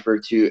what I refer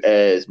to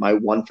as my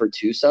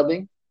 1-for-2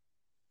 subbing.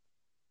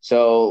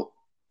 So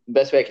the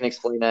best way I can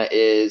explain that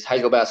is high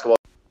school basketball.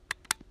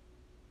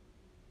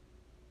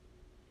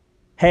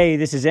 Hey,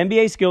 this is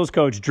NBA skills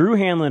coach Drew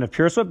Hanlon of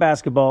Pure Sweat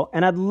Basketball,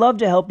 and I'd love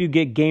to help you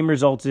get game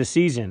results this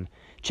season.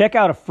 Check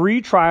out a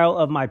free trial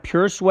of my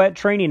Pure Sweat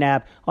training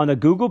app on the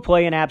Google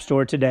Play and App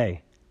Store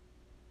today.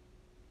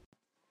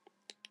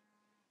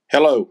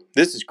 Hello,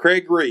 this is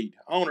Craig Reed,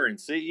 owner and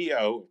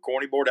CEO of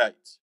Corny Board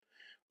 8s.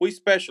 We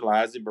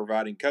specialize in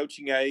providing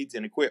coaching aids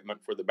and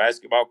equipment for the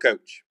basketball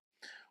coach.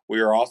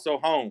 We are also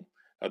home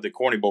of the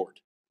Corny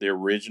Board, the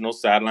original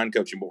sideline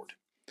coaching board.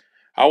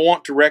 I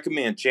want to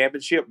recommend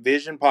Championship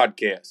Vision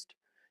Podcast.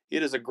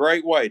 It is a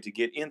great way to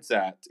get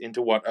insights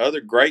into what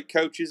other great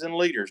coaches and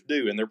leaders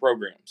do in their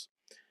programs.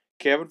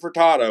 Kevin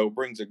Furtado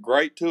brings a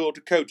great tool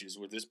to coaches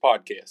with this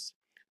podcast.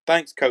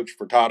 Thanks, Coach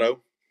Furtado.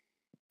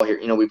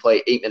 Here, we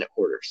play 8-minute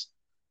quarters.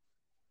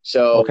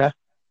 So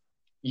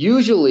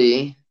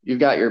usually you've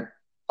got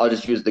I'll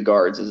just use the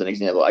guards as an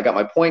example. I got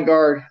my point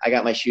guard, I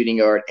got my shooting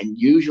guard, and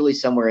usually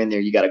somewhere in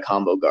there you got a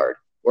combo guard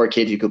or a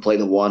kid who could play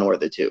the 1 or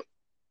the 2.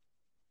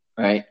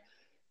 Right?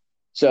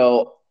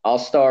 So I'll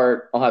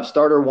have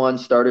starter 1,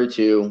 starter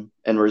 2,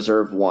 and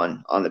reserve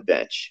 1 on the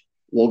bench.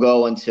 We'll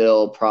go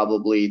until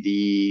probably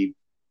the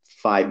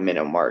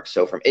 5-minute mark.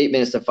 So from 8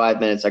 minutes to 5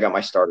 minutes, I got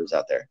my starters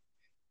out there.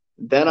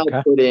 Then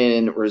I'll put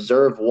in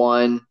reserve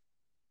 1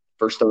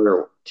 for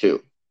starter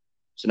 2.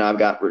 So now I've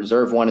got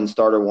reserve 1 and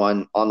starter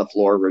 1 on the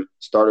floor,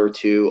 starter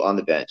 2 on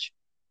the bench.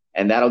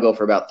 And that'll go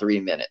for about 3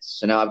 minutes.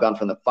 So now I've gone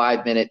from the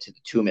 5-minute to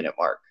the 2-minute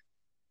mark.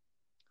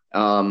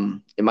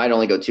 It might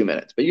only go 2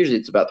 minutes, but usually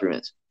it's about 3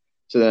 minutes.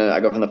 So then I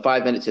go from the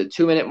 5-minute to the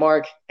 2-minute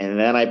mark, and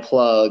then I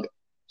plug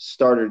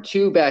starter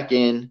 2 back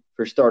in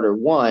for starter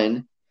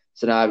 1.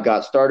 So now I've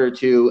got starter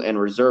 2 and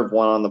reserve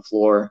 1 on the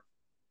floor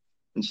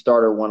and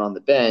starter 1 on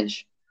the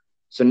bench.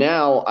 So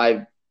now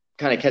I've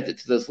kind of kept it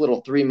to this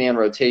little 3-man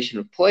rotation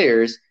of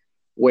players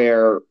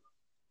where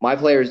my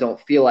players don't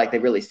feel like they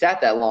really sat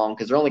that long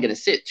because they're only going to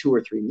sit 2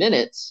 or 3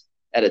 minutes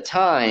at a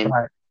time,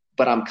 right.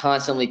 But I'm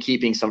constantly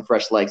keeping some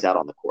fresh legs out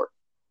on the court.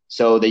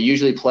 So they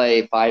usually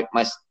play my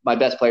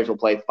best players will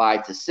play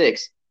 5 to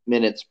 6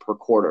 minutes per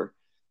quarter.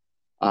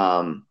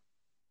 And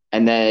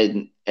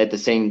then at the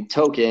same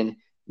token,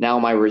 now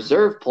my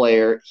reserve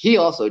player, he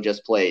also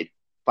just played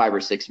 5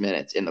 or 6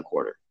 minutes in the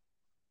quarter.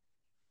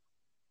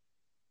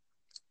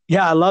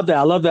 Yeah, I love that.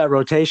 I love that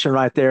rotation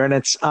right there. And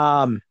it's,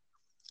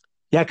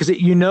 because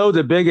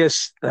the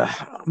biggest,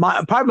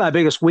 probably my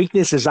biggest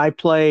weakness is I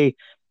play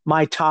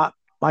my top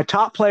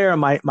player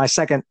and my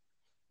second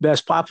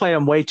best. I play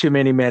them way too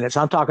many minutes.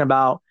 I'm talking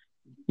about,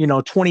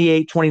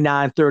 28,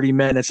 29, 30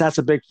 minutes. That's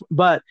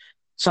but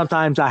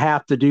sometimes I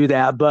have to do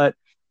that. But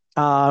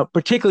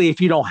particularly if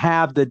you don't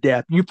have the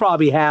depth, you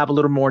probably have a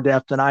little more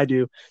depth than I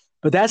do.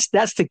 But that's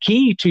the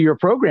key to your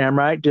program,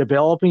 right?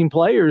 Developing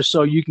players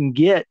so you can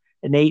get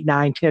an 8,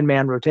 9,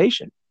 10-man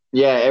rotation.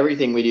 Yeah,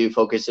 everything we do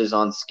focuses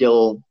on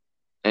skill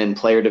and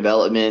player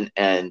development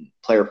and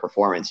player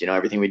performance.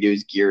 Everything we do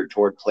is geared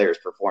toward players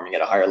performing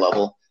at a higher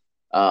level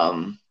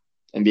and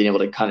being able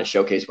to kind of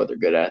showcase what they're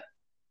good at.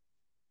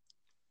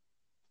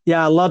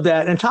 Yeah, I love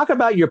that. And talk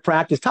about your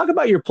practice. Talk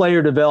about your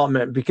player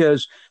development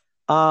because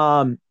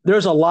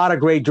there's a lot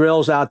of great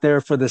drills out there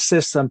for the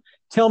system.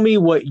 Tell me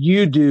what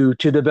you do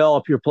to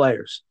develop your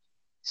players.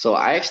 So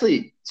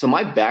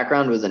my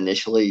background was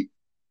initially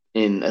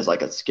as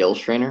like a skills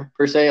trainer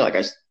per se. Like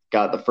I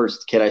got the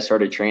first kid I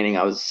started training,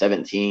 I was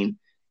 17.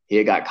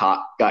 He got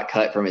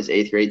cut from his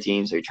 8th grade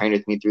team. So he trained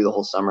with me through the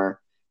whole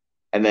summer.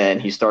 And then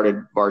he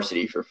started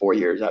varsity for 4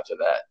 years after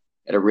that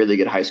at a really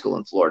good high school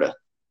in Florida.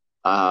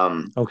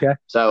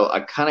 So I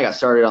kind of got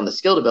started on the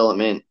skill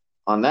development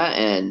on that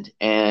end.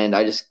 And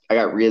I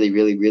got really,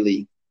 really,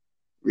 really,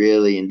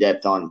 really in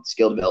depth on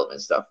skill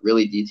development stuff,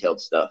 really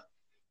detailed stuff.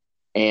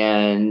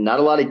 And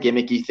not a lot of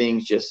gimmicky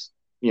things, just,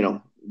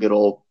 good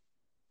old,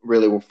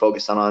 really we're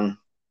focused on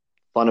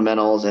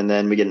fundamentals, and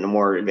then we get into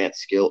more advanced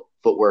skill,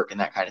 footwork,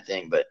 and that kind of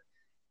thing. But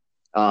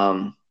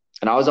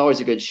and I was always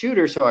a good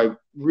shooter, so I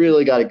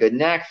really got a good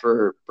knack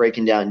for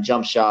breaking down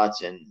jump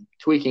shots and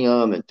tweaking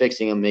them and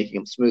fixing them, making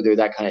them smoother,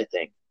 that kind of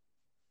thing.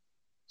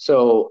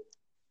 So,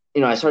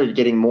 I started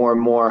getting more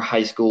and more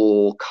high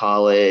school,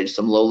 college,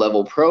 some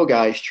low-level pro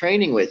guys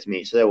training with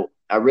me. So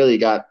I really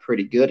got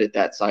pretty good at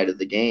that side of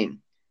the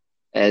game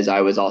as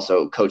I was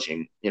also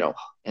coaching,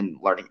 and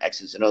learning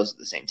X's and O's at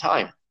the same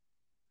time.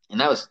 And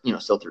that was,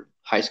 still through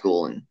high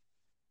school. And,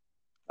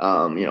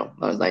 I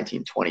was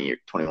 19, 20,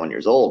 21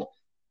 years old.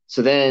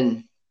 So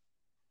then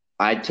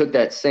I took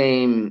that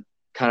same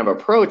kind of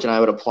approach and I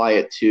would apply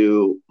it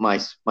to my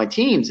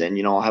teams. And,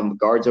 I'll have my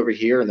guards over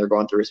here and they're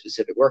going through a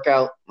specific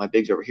workout. My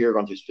bigs over here are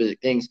going through specific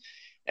things.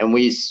 And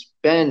we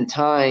spend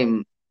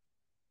time,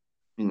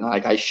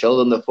 like I show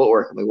them the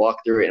footwork and we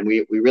walk through it. And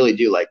we really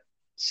do like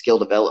skill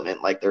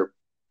development, like they're,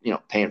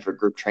 paying for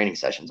group training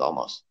sessions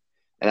almost.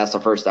 And that's the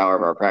first hour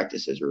of our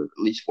practices, or at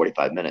least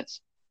 45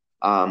 minutes.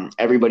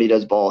 Everybody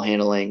does ball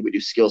handling. We do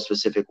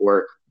skill-specific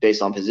work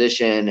based on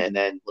position, and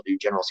then we'll do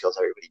general skills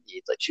everybody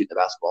needs, like shooting the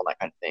basketball and that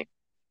kind of thing.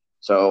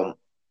 So,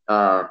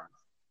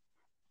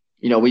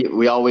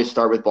 we always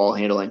start with ball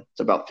handling. It's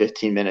about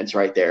 15 minutes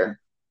right there.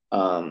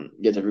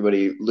 Gets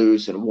everybody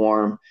loose and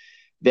warm.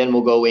 Then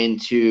we'll go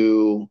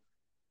into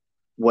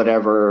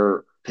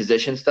whatever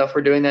position stuff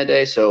we're doing that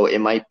day. So it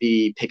might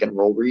be pick and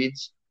roll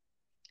reads.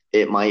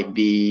 It might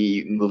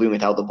be moving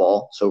without the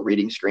ball, so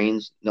reading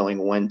screens,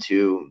 knowing when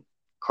to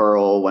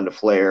curl, when to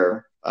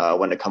flare,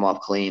 when to come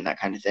off clean, that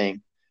kind of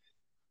thing.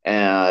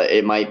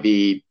 It might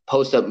be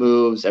post-up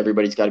moves.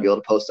 Everybody's got to be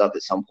able to post up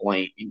at some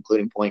point,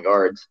 including point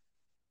guards.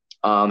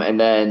 And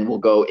then we'll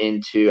go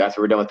into, after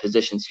we're done with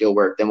position skill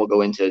work, then we'll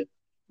go into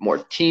more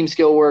team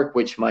skill work,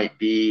 which might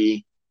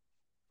be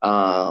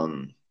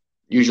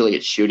usually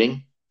it's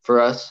shooting for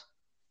us.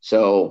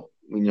 So,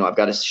 I've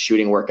got a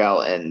shooting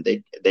workout and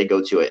they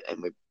go to it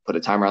and we put a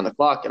timer on the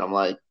clock and I'm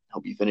like,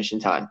 hope you finish in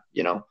time,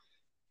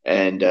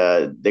 and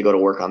they go to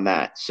work on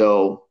that.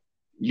 So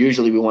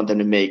usually we want them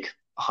to make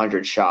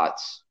 100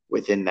 shots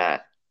within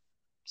that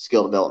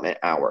skill development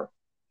hour.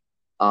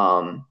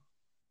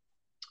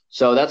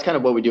 So that's kind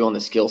of what we do on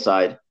the skill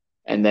side.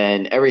 And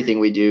then everything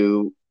we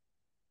do,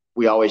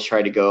 we always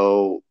try to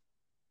go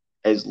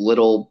as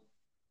little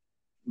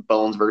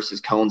bones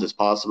versus cones as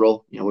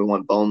possible. We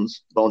want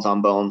bones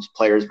on bones,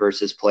 players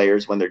versus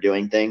players when they're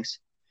doing things.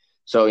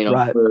 So,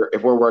 Right.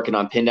 if we're working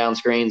on pin down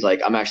screens,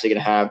 like I'm actually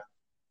going to have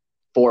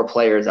 4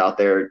 players out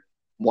there,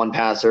 1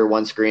 passer,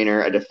 1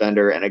 screener, a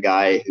defender, and a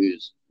guy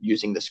who's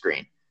using the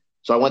screen.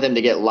 So I want them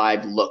to get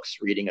live looks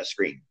reading a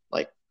screen,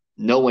 like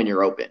know when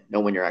you're open,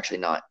 know when you're actually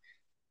not.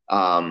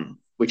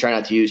 We try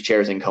not to use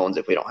chairs and cones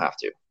if we don't have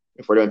to.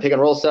 If we're doing pick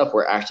and roll stuff,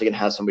 we're actually going to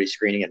have somebody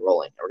screening and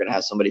rolling. We're going to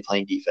have somebody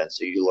playing defense,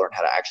 so you learn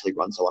how to actually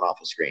run someone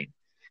off a screen.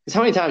 Because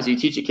how many times do you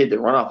teach a kid to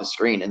run off a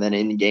screen and then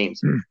in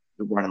games they're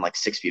running like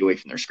 6 feet away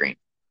from their screen?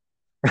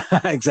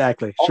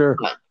 Exactly. Sure.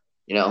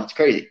 It's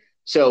crazy.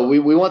 So we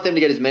want them to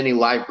get as many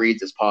live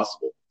reads as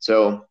possible.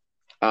 So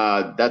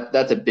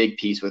that's a big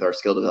piece with our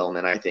skill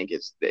development, I think,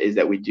 is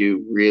that we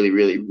do really,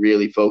 really,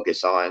 really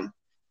focus on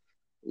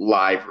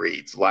live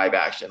reads, live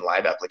action,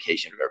 live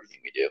application of everything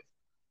we do.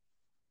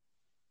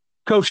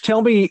 Coach,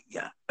 tell me,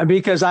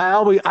 because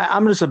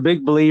I'm just a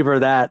big believer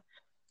that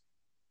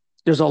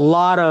there's a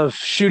lot of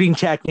shooting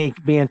technique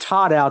being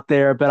taught out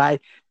there, but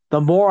the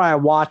more I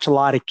watch a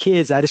lot of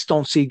kids, I just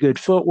don't see good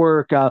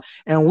footwork.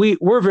 And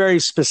we're very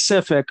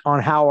specific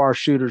on how our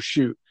shooters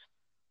shoot.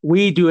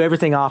 We do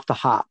everything off the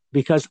hop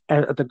because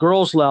at the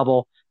girls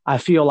level, I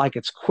feel like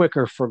it's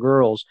quicker for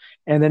girls.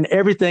 And then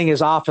everything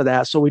is off of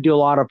that. So we do a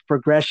lot of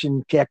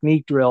progression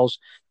technique drills.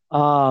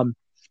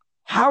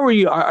 How are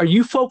you? Are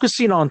you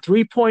focusing on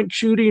 3-point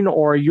shooting,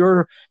 or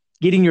you're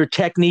getting your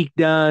technique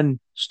done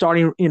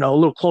starting, a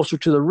little closer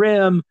to the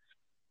rim?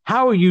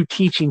 How are you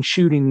teaching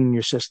shooting in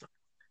your system?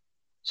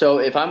 So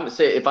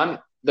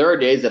there are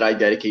days that I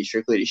dedicate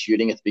strictly to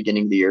shooting at the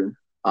beginning of the year,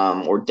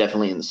 or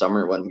definitely in the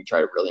summer when we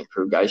try to really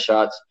improve guys'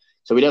 shots.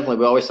 So we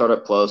always start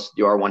up close,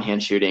 do our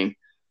one-hand shooting.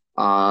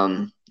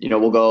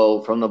 We'll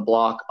go from the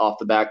block off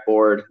the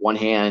backboard, one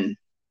hand,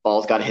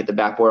 ball's got to hit the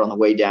backboard on the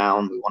way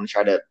down. We want to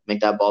try to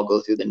make that ball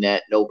go through the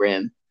net, no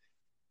rim.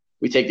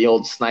 We take the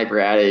old sniper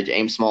adage,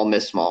 aim small,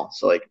 miss small.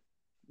 So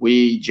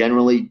we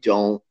generally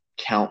don't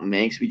count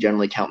makes. We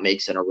generally count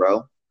makes in a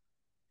row.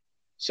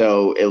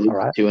 So at least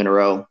 2 in a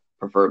row,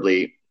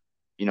 preferably,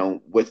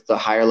 with the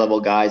higher level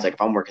guys, like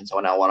if I'm working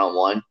someone out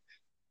one-on-one,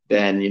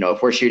 then,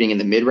 if we're shooting in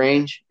the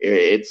mid-range,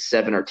 it's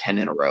 7 or 10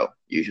 in a row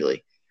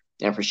usually.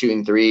 And for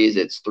shooting threes,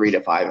 it's 3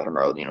 to 5 in a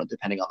row,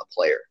 depending on the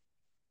player.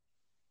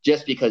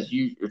 Just because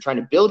you're trying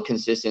to build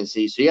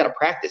consistency, so you got to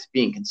practice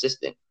being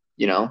consistent,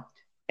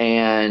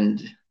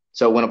 And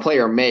so when a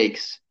player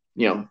makes,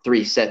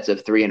 3 sets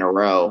of 3 in a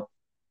row,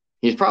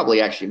 he's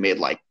probably actually made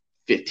like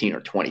 15 or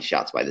 20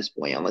 shots by this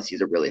point, unless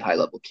he's a really high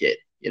level kid,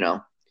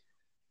 And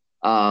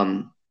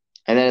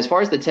then as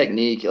far as the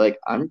technique,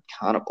 I'm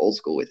kind of old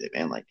school with it,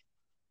 man.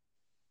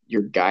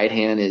 Your guide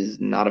hand is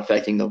not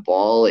affecting the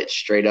ball. It's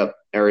straight up,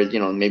 or,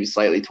 maybe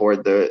slightly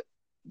toward the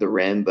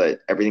rim, but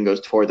everything goes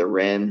toward the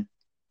rim,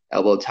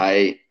 elbow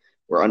tight.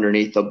 We're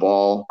underneath the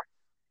ball,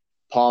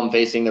 palm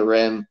facing the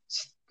rim,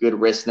 good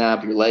wrist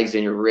snap, your legs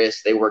and your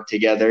wrist, they work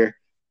together.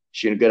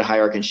 Shooting a good high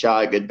arcing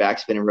shot, good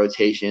backspin and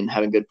rotation,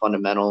 having good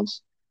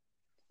fundamentals.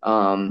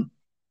 And,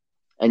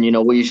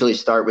 we usually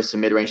start with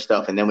some mid-range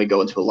stuff, and then we go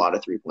into a lot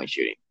of 3-point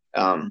shooting.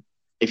 I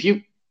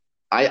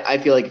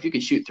feel like if you can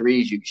shoot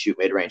threes, you can shoot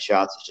mid-range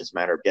shots. It's just a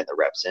matter of getting the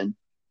reps in.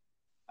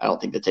 I don't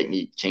think the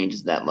technique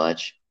changes that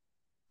much,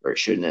 or it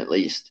shouldn't at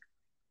least.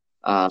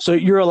 So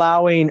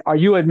are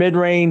you at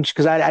mid-range?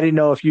 Because I didn't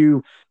know if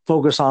you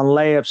focus on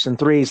layups and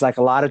threes like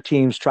a lot of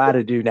teams try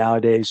to do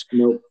nowadays.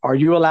 Nope. Are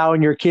you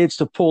allowing your kids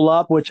to pull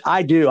up, which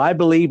I do? I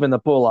believe in the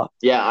pull-up.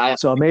 Yeah.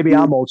 So maybe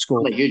I'm old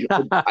school. I teach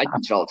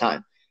it all the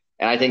time.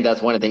 And I think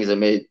that's one of the things that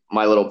made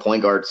my little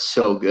point guard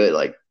so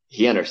good.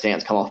 He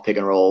understands, come off pick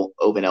and roll,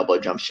 open elbow,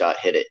 jump shot,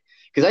 hit it.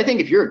 Because I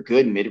think if you're a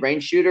good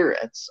mid-range shooter,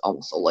 it's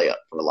almost a layup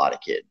for a lot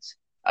of kids.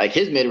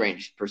 His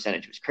mid-range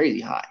percentage was crazy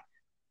high.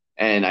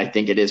 And I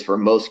think it is for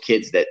most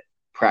kids that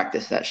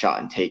practice that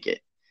shot and take it.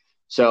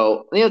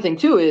 So the other thing,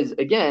 too, is,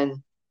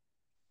 again,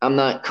 I'm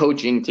not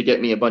coaching to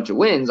get me a bunch of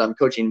wins. I'm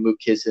coaching to move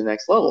kids to the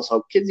next level.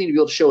 So kids need to be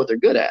able to show what they're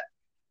good at.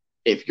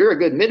 If you're a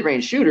good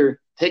mid-range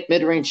shooter, take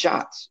mid-range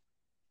shots.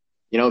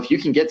 If you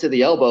can get to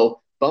the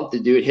elbow, bump the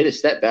dude, hit a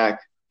step back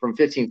from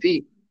 15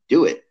 feet,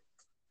 do it.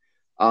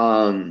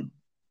 I'm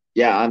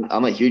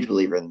a huge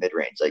believer in the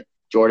mid-range.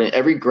 Jordan,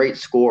 every great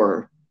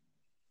scorer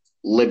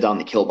lived on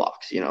the kill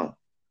box,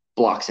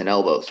 blocks and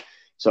elbows.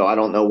 So I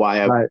don't know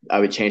why I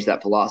would change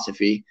that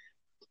philosophy.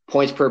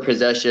 points per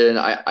possession,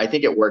 I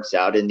think it works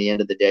out in the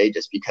end of the day,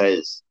 just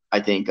because I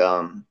think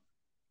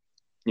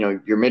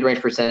your mid-range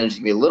percentage is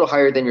going to be a little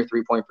higher than your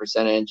three-point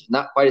percentage,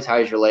 not quite as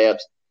high as your layups,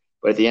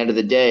 but at the end of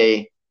the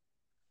day,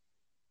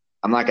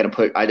 I'm not going to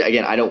put –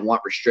 I don't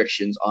want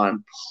restrictions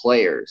on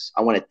players.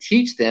 I want to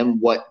teach them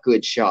what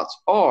good shots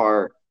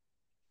are,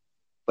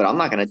 but I'm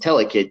not going to tell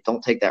a kid,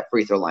 don't take that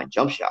free throw line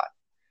jump shot.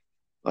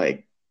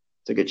 Like,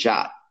 it's a good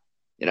shot,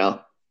 you know?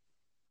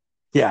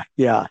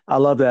 Yeah, I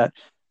love that.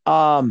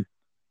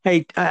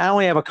 Hey, I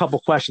only have a couple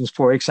questions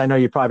for you because I know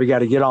you probably got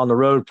to get on the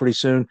road pretty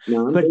soon.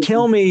 But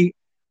tell me,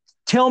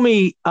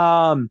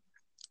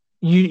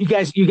 you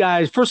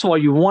guys. First of all,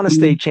 you won a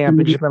state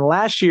championship, and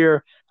last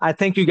year I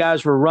think you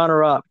guys were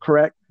runner-up,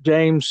 correct,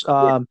 James?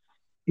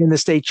 In the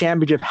state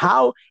championship.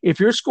 If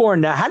you're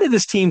scoring now, how did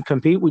this team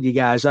compete with you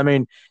guys? I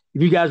mean,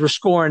 if you guys were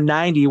scoring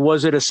 90,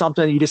 was it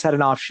something you just had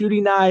an off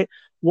shooting night?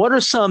 What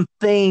are some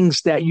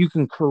things that you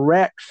can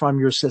correct from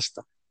your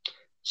system?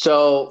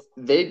 So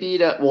they beat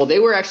 – well, they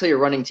were actually a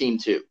running team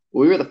too.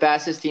 We were the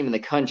fastest team in the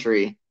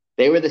country.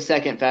 They were the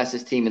second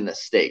fastest team in the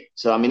state.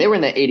 So, I mean, they were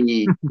in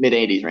the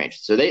mid-80s range.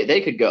 So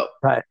they could go.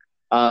 Right.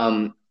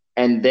 And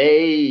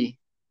they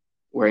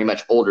were a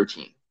much older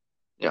team,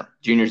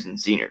 juniors and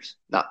seniors,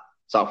 not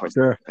sophomores.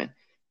 Sure. And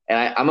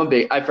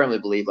I firmly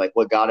believe, like,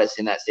 what got us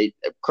in that state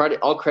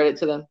 – all credit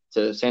to them,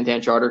 to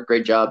Santan Charter.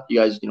 Great job.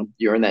 You guys,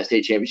 you're in that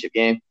state championship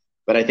game.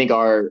 But I think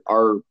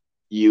our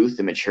youth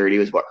and maturity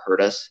was what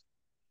hurt us.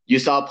 You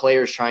saw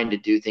players trying to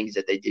do things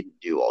that they didn't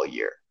do all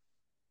year,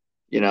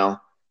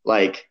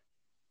 like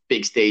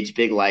big stage,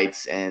 big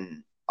lights,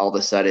 and all of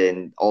a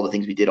sudden, all the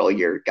things we did all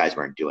year, guys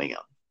weren't doing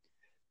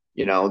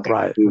them.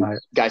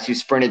 Guys who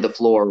sprinted the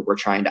floor were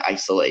trying to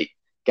isolate.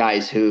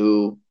 Guys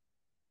who,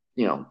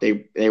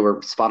 they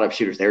were spot-up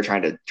shooters. They were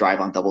trying to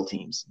drive on double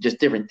teams, just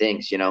different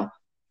things,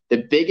 The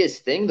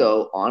biggest thing,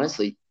 though,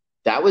 honestly,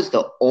 that was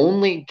the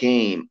only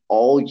game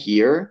all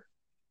year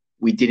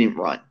we didn't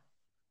run.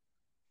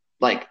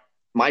 Like,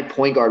 my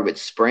point guard would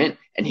sprint,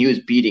 and he was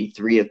beating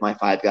 3 of my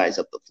 5 guys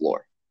up the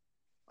floor.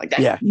 Like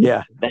that,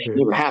 that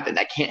never happened.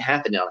 That can't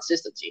happen on a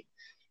system team.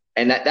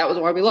 And that was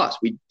why we lost.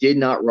 We did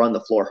not run the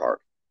floor hard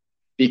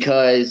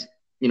because,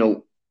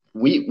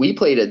 we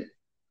played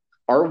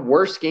our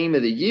worst game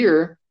of the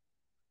year.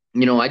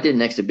 I did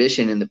an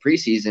exhibition in the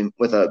preseason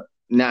with a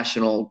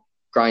national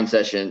grind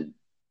session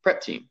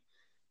prep team.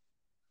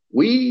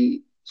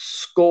 We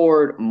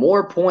scored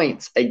more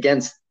points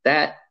against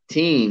that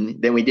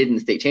team than we did in the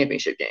state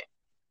championship game.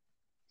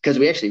 Because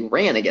we actually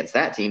ran against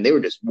that team. They were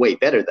just way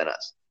better than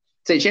us.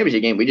 State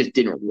championship game, we just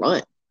didn't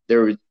run.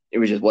 It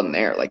just wasn't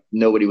there. Like,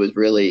 nobody was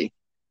really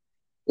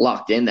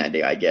locked in that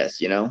day, I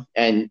guess,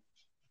 And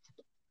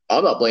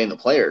I'm not blaming the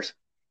players.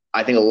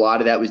 I think a lot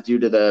of that was due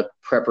to the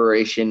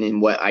preparation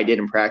and what I did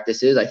in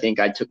practices. I think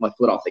I took my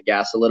foot off the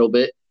gas a little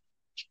bit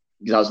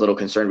because I was a little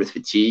concerned with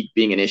fatigue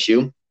being an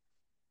issue.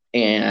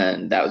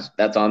 And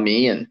that's on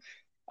me. And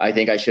I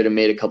think I should have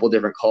made a couple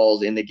different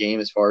calls in the game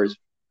as far as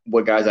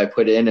what guys I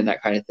put in and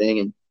that kind of thing.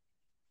 And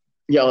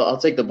yeah, I'll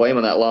take the blame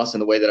on that loss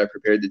and the way that I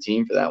prepared the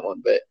team for that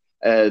one. But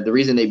the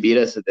reason they beat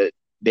us is that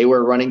they were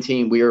a running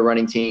team. We were a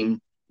running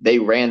team. They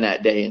ran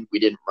that day and we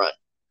didn't run.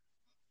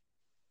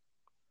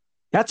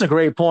 That's a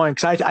great point.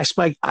 Cause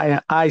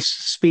I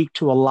speak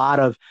to a lot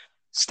of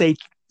state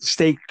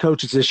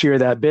coaches this year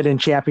that have been in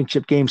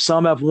championship games.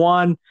 Some have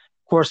won.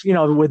 Of course,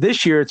 with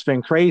this year, it's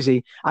been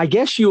crazy. I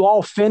guess you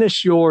all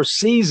finished your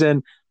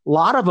season. A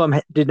lot of them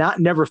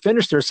never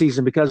finish their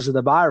season because of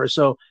the virus.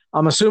 So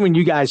I'm assuming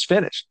you guys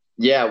finished.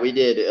 Yeah, we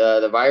did.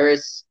 The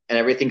virus and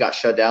everything got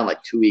shut down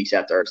like 2 weeks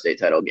after our state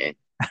title game.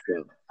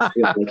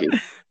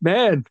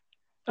 Man.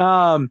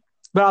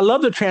 But I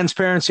love the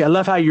transparency. I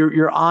love how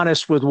you're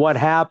honest with what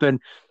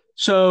happened.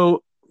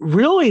 So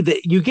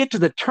really you get to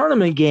the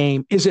tournament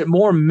game, is it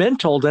more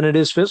mental than it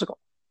is physical?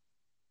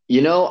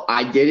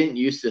 I didn't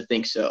used to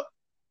think so.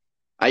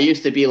 I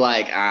used to be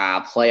like,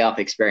 playoff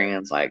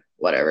experience, like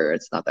whatever.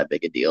 It's not that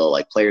big a deal.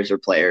 Like, players are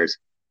players.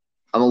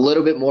 I'm a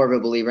little bit more of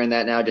a believer in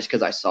that now just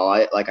because I saw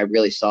it. Like, I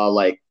really saw,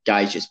 like,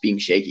 guys just being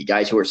shaky,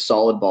 guys who are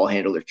solid ball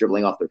handlers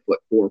dribbling off their foot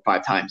 4 or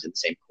 5 times in the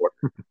same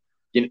quarter.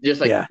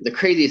 The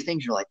craziest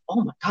things, you're like,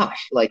 oh, my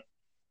gosh. Like,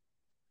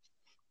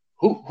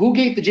 who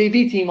gave the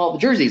JV team all the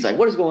jerseys? Like,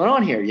 what is going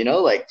on here?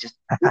 Like, just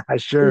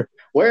sure.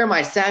 Where are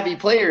my savvy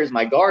players,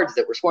 my guards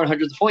that were scoring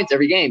hundreds of points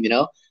every game,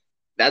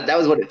 That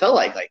was what it felt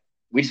like. Like,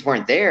 we just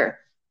weren't there.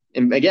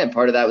 And, again,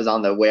 part of that was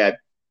on the way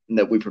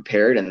that we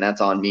prepared, and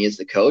that's on me as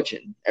the coach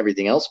and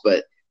everything else.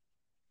 But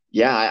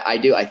yeah, I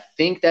do. I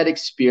think that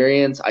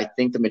experience, I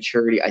think the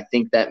maturity, I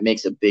think that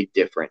makes a big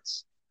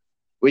difference,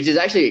 which is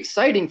actually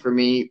exciting for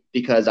me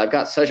because I've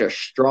got such a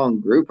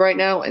strong group right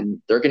now,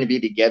 and they're going to be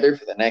together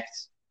for the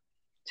next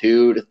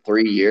 2 to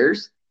 3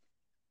 years.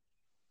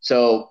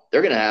 So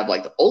they're going to have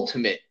like the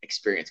ultimate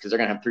experience because they're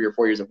going to have 3 or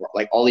 4 years of,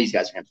 like, all these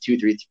guys are going to have 2,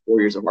 3, 4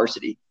 years of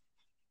varsity.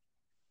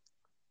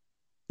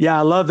 Yeah,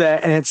 I love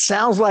that. And it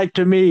sounds like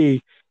to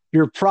me,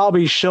 you're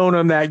probably showing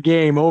them that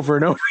game over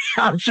and over.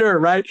 I'm sure,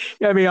 right?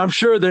 I mean, I'm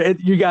sure that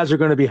you guys are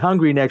going to be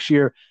hungry next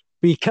year.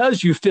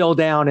 because you fell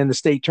down in the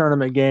state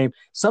tournament game,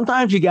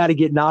 sometimes you got to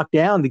get knocked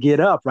down to get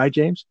up, right,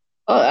 James?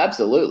 Oh,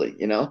 absolutely.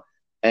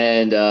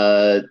 And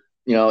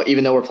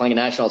even though we're playing a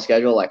national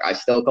schedule, like I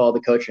still call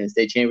the coach in the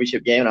state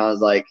championship game, and I was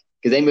like,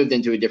 because they moved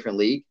into a different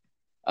league.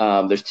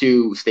 There's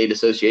 2 state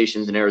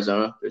associations in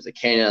Arizona. There's the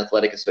Canyon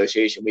Athletic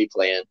Association we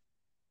play in,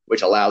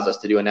 which allows us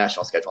to do a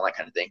national schedule and that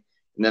kind of thing.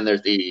 And then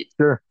there's the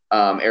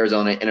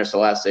Arizona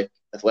Interscholastic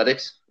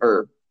Athletics,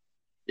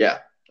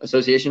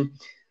 Association.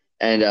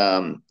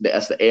 And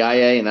that's the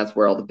AIA, and that's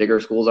where all the bigger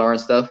schools are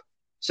and stuff.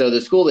 So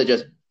the school that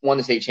just won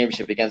the state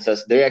championship against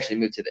us, they actually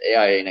moved to the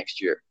AIA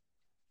next year.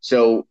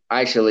 So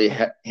I actually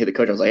hit the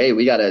coach. I was like, hey,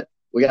 we gotta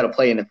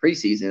play in the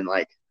preseason.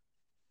 Like,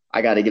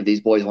 I got to give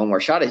these boys one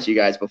more shot at you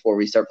guys before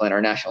we start playing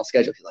our national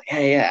schedule. He's like,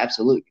 hey, yeah,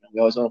 absolutely. We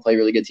always want to play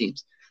really good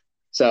teams.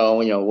 So,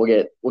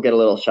 we'll get a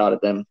little shot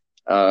at them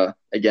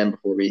again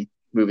before we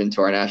move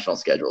into our national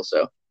schedule.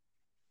 So,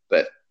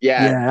 but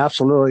yeah,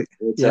 absolutely.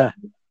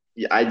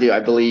 I do. I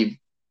believe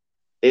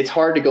it's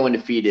hard to go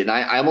undefeated. And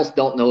I almost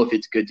don't know if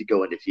it's good to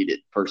go undefeated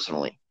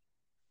personally.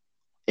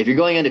 If you're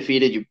going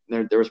undefeated,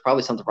 there was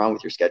probably something wrong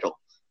with your schedule.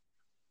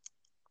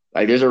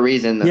 Like, there's a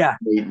reason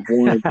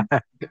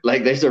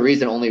there's a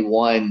reason only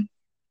one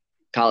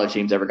college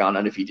team's ever gone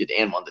undefeated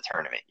and won the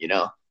tournament,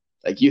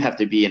 Like, you have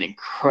to be an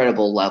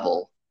incredible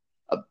level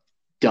of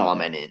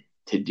dominant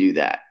to do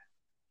that.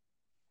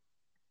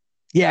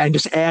 Yeah, and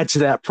just add to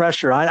that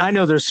pressure. I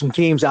know there's some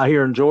teams out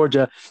here in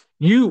Georgia.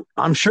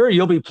 I'm sure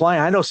you'll be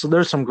playing. I know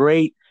there's some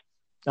great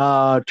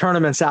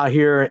tournaments out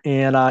here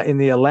in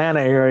the Atlanta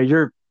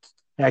area.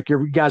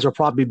 You guys will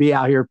probably be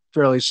out here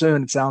fairly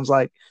soon, it sounds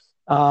like.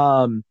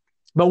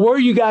 But where are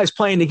you guys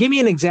playing? To give me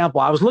an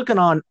example, I was looking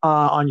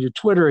on your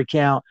Twitter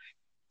account.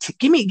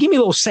 Give me a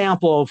little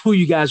sample of who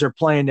you guys are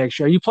playing next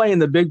year. Are you playing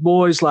the big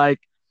boys like,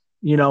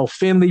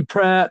 Finley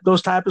Prep,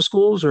 those type of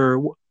schools,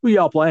 or who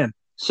y'all playing?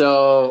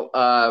 So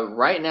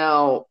right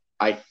now,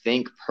 I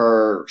think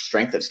per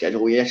strength of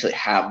schedule, we actually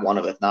have one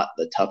of, if not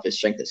the toughest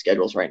strength of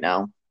schedules right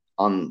now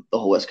on the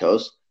whole West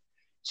Coast.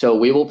 So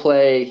we will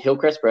play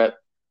Hillcrest Prep,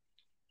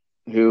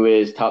 who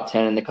is top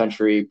 10 in the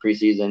country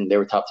preseason. They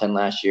were top 10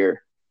 last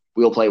year.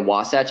 We will play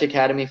Wasatch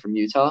Academy from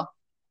Utah.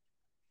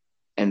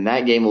 And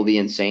that game will be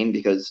insane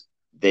because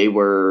they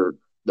were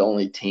the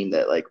only team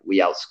that we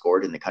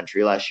outscored in the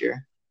country last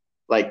year.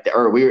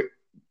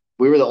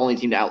 We were the only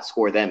team to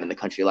outscore them in the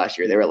country last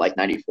year. They were at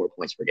 94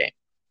 points per game.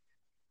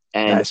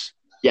 And nice.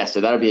 Yeah,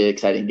 so that'll be an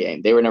exciting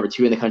game. They were number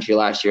 2 in the country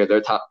last year.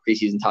 They're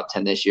preseason top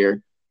 10 this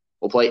year.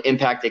 We'll play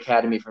Impact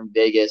Academy from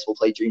Vegas. We'll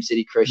play Dream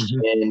City Christian.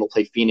 Mm-hmm. We'll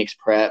play Phoenix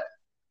Prep.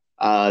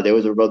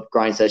 Those are both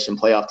grind session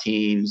playoff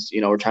teams.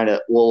 We're trying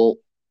to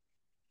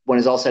when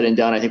it's all said and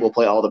done, I think we'll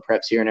play all the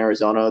preps here in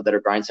Arizona that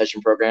are grind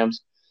session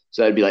programs.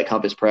 So that'd be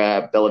Compass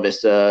Prep, Bella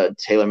Vista,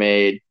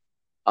 TaylorMade.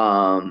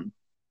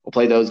 We'll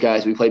play those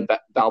guys. We played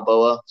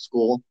Balboa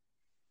School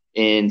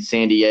in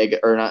San Diego,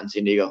 or not in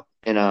San Diego,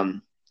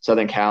 in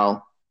Southern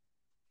Cal.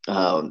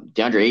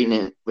 DeAndre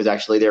Ayton was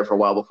actually there for a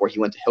while before he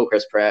went to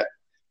Hillcrest Prep.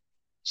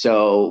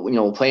 So,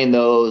 we're playing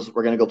those.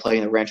 We're going to go play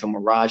in the Rancho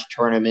Mirage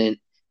tournament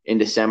in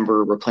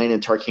December. We're playing the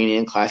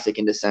Tarkanian Classic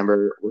in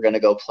December. We're going to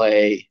go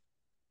play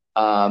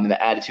the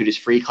Attitude is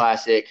Free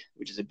Classic,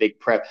 which is a big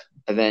prep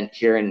event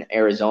here in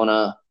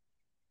Arizona.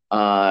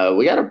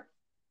 We got a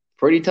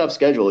pretty tough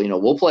schedule.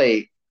 We'll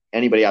play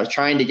anybody. I was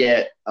trying to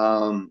get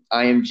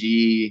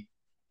IMG,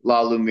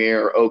 La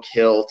Lumiere, Oak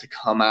Hill to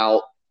come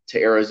out to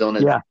Arizona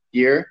this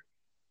year.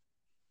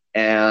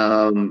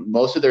 And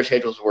most of their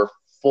schedules were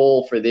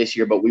full for this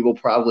year, but we will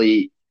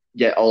probably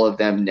get all of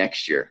them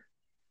next year.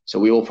 So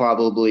we will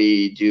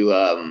probably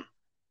do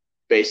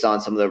based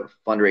on some of the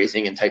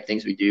fundraising and type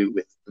things we do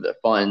with the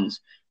funds,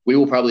 we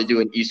will probably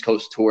do an East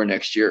Coast tour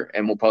next year,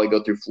 and we'll probably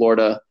go through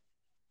Florida,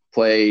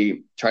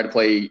 try to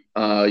play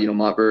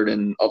Montverde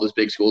and all those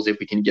big schools if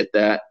we can get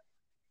that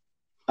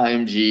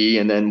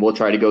IMG, and then we'll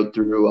try to go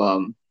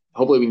through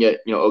hopefully we can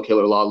get Oak Hill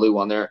or La Lu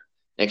on there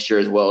next year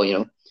as well.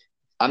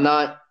 I'm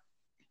not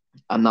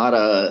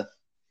a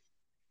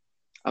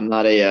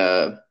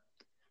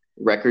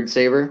record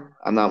saver.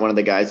 I'm not one of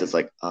the guys that's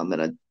I'm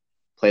gonna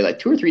play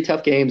 2 or 3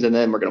 tough games and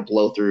then we're gonna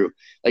blow through.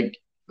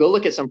 Go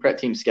look at some prep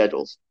team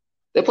schedules.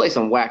 They play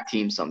some whack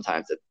teams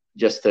sometimes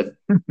just to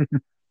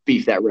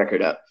beef that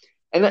record up.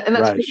 And that's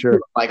right,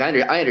 sure. I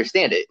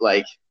understand it.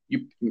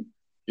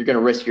 You're gonna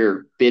risk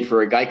your bid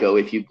for a Geico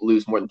if you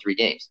lose more than 3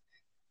 games.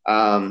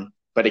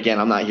 But again,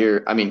 I'm not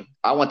here. I mean,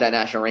 I want that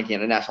national ranking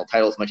and a national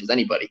title as much as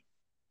anybody.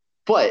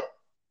 But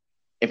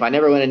if I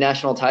never win a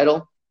national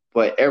title,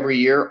 but every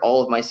year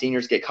all of my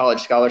seniors get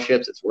college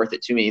scholarships, it's worth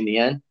it to me in the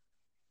end.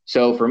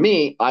 So for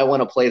me, I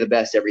want to play the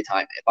best every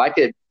time. If I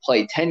could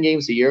play 10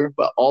 games a year,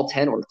 but all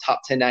 10 were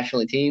top 10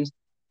 national teams,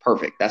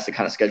 perfect. That's the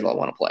kind of schedule I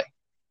want to play.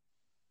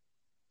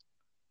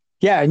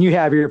 Yeah, and you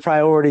have your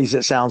priorities,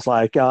 it sounds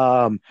like.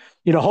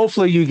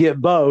 Hopefully you get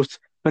both,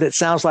 but it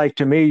sounds like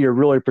to me you're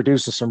really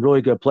producing some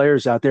really good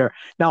players out there.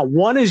 Now,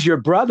 one is your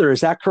brother.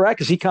 Is that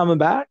correct? Is he coming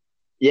back?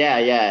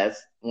 Yeah.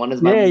 One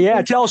is my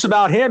Yeah. Tell us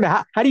about him.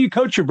 How do you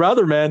coach your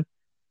brother, man?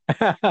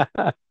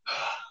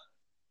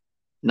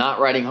 not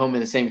riding home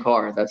in the same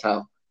car. That's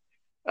how.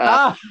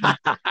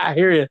 I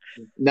hear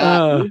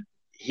you.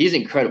 He's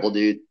incredible,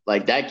 dude.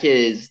 Like that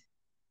kid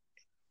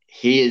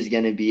he is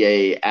going to be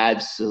a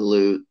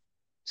absolute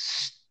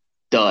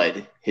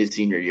stud his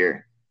senior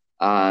year.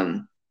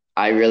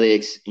 I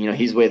really,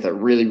 he's with a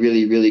really,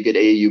 really, really good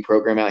AAU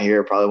program out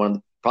here.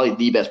 Probably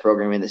the best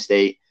program in the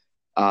state.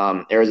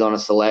 Arizona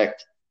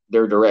Select,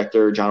 their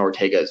director John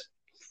Ortega is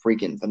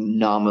freaking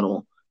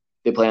phenomenal.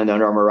 They play on the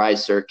Under Armour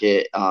Rise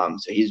circuit, so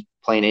he's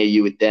playing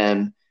AAU with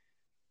them,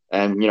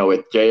 and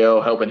with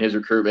Jo helping his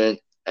recruitment,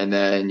 and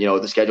then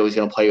the schedule he's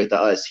going to play with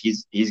us.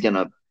 He's going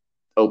to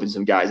open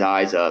some guys'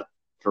 eyes up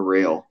for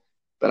real.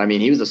 But I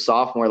mean, he was a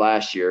sophomore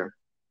last year,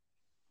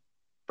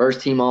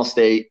 first team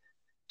All-State,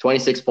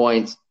 26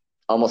 points,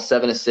 almost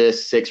 7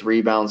 assists, 6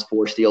 rebounds,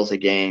 4 steals a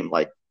game.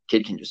 Like,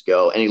 kid can just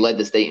go. And he led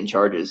the state in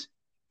charges.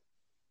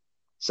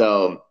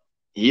 So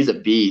he's a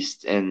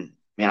beast. And,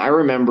 man, I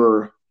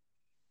remember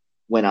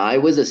when I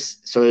was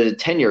so there's a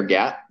 10-year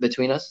gap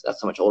between us.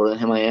 That's how much older than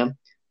him I am.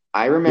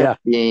 I remember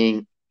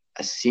being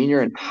a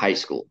senior in high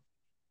school.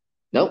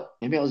 Nope,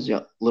 maybe I was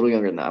a little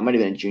younger than that. I might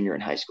have been a junior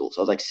in high school.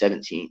 So I was like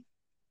 17.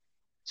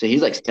 So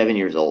he's like 8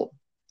 years old,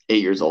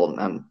 and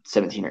I'm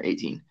 17 or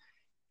 18.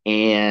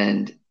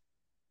 And,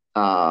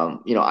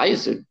 I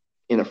used to,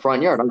 in the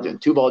front yard, I was doing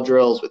 2-ball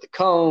drills with the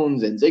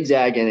cones and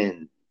zigzagging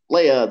and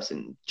layups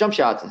and jump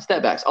shots and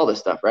step backs, all this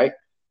stuff, right?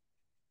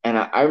 And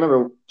I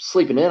remember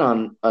sleeping in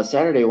on a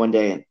Saturday one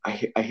day, and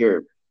I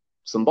hear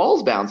some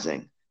balls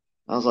bouncing.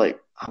 I was like,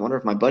 I wonder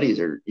if my buddies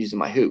are using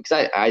my hoop.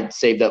 Because I'd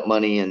saved up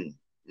money and,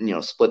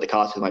 split the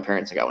cost with my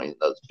parents and got one of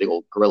those big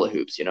old Gorilla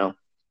hoops,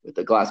 with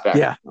the glass back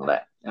and all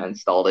that. I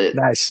installed it.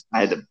 Nice.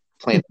 I had to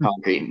plant the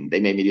concrete, and they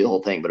made me do the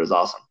whole thing, but it was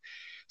awesome.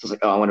 So I was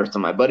like, I wonder if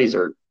some of my buddies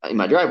are in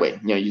my driveway,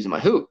 using my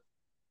hoop.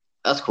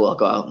 That's cool. I'll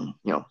go out and,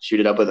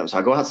 shoot it up with them. So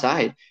I go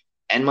outside,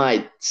 and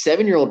my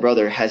 7-year-old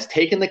brother has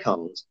taken the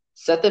cones,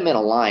 set them in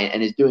a line,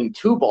 and is doing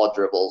 2-ball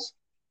dribbles,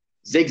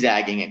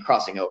 zigzagging and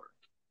crossing over.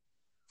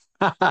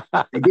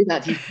 I did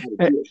not teach him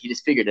how to do it. He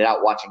just figured it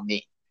out watching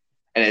me.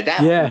 And at that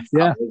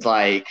point, I was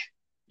like,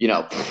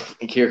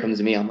 and here comes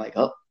me. I'm like,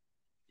 oh,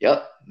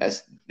 yep,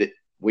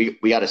 we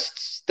got a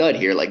stud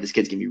here. Like, this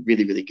kid's gonna be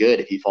really, really good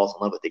if he falls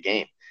in love with the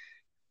game.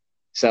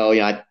 So,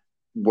 I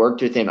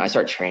worked with him. I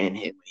started training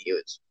him when he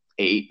was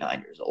 8, 9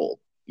 years old,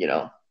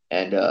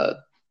 and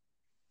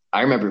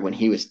I remember when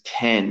he was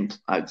 10,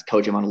 I was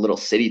coaching him on a little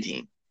city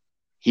team.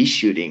 He's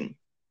shooting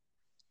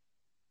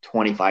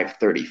 25,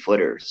 30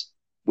 footers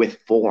with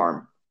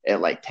form at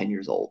like 10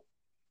 years old.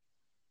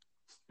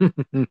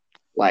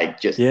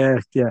 Like, just in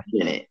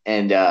it.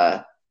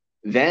 And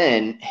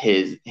then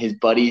his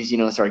buddies,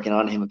 started getting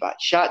on him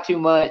about shot too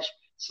much.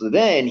 So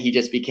then he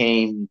just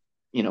became,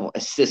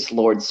 assist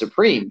Lord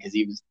Supreme, because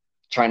he was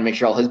trying to make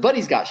sure all his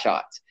buddies got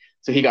shots.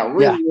 So he got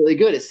really, really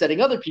good at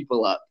setting other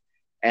people up.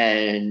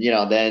 And,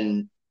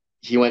 then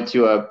he went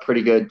to a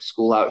pretty good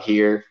school out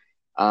here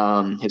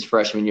his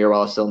freshman year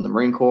while I was still in the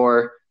Marine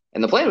Corps.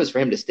 And the plan was for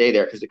him to stay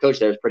there because the coach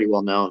there was pretty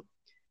well known.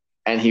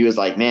 And he was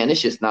like, man, it's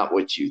just not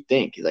what you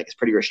think. He's like, it's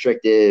pretty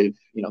restrictive.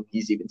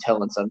 He's even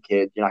telling some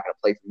kids, you're not going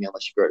to play for me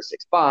unless you grow to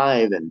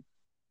 6'5", and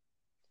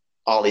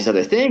all these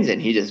other things.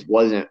 And he just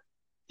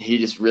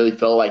really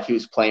felt like he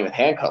was playing with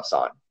handcuffs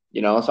on,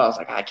 So I was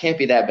like, I can't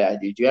be that bad,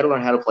 dude. You got to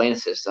learn how to play in a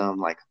system.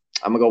 Like,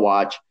 I'm going to go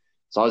watch.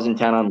 So I was in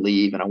town on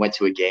leave, and I went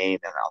to a game,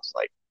 and I was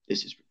like,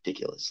 this is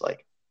ridiculous.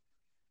 Like,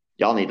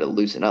 y'all need to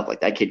loosen up.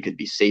 Like, that kid could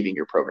be saving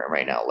your program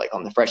right now, like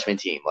on the freshman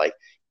team. Like,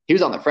 he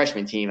was on the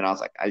freshman team, and I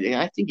was like,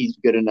 I think he's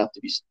good enough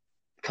to be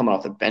coming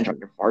off the bench on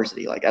your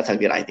varsity. Like, that's how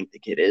good I think the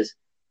kid is.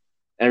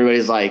 And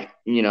everybody's like,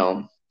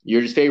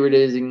 you're just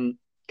favoritism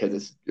because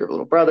it's your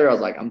little brother. I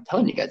was like, I'm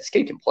telling you guys, this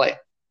kid can play.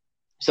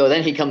 So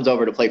then he comes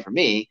over to play for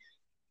me,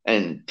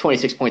 and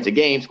 26 points a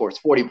game, scores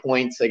 40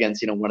 points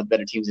against, one of the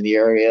better teams in the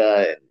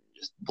area, and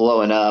just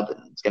blowing up, and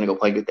he's going to go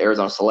play with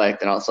Arizona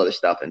Select and all this other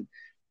stuff. And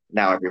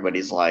now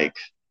everybody's like,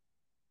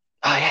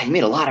 oh, yeah, you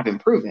made a lot of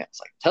improvements.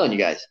 Like, I'm telling you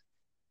guys,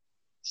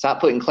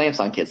 stop putting clamps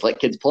on kids. Let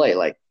kids play.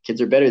 Like,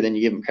 kids are better than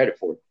you give them credit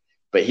for.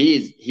 But he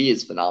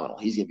is phenomenal.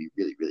 He's going to be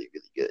really, really,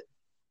 really good.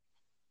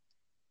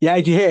 Yeah,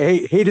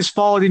 he just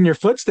followed in your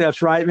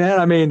footsteps, right, man?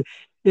 I mean,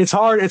 it's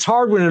hard. It's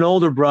hard when an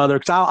older brother,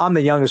 because I'm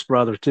the youngest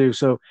brother too.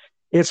 So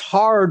it's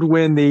hard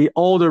when the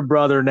older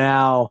brother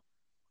now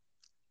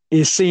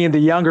is seeing the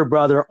younger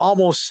brother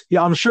almost.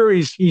 Yeah, I'm sure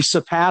he's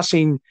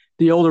surpassing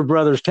the older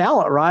brother's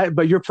talent, right?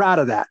 But you're proud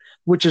of that,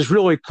 which is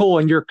really cool,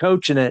 and you're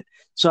coaching it.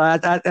 So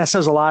that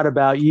says a lot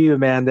about you,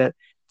 man, that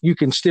you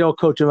can still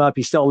coach him up.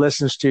 He still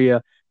listens to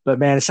you. But,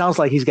 man, it sounds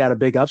like he's got a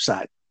big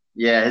upside.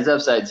 Yeah, his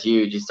upside's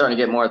huge. He's starting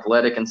to get more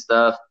athletic and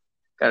stuff.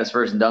 Got his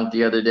first dunk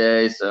the other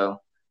day.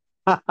 So,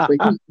 but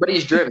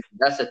he's driven.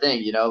 That's the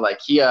thing, Like,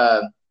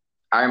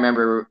 I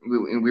remember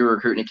we were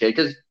recruiting a kid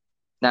because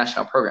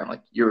national program,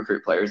 like, you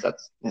recruit players.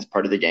 That's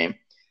part of the game.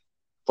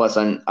 Plus,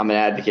 I'm an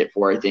advocate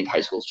for, I think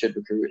high schools should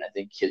recruit, and I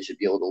think kids should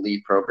be able to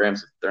lead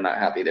programs if they're not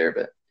happy there.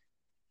 But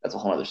that's a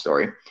whole other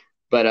story.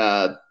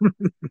 But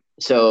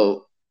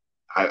so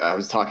I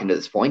was talking to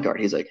this point guard.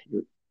 He's like,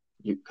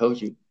 you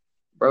coach, you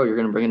bro, you're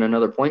going to bring in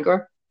another point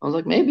guard? I was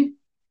like, maybe.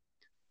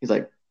 He's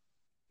like,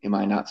 am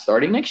I not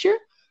starting next year?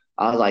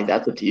 I was like,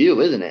 that's up to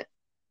you, isn't it?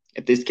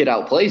 If this kid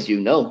outplays you,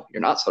 no,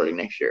 you're not starting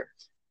next year.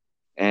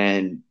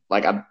 And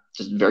like, I'm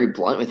just very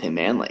blunt with him,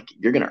 man. Like,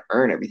 you're going to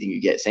earn everything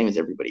you get, same as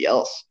everybody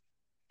else.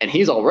 And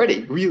he's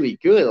already really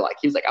good. Like,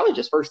 he was like, I was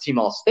just first team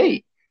all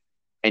state.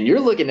 And you're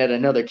looking at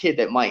another kid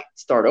that might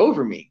start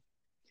over me.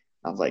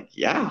 I was like,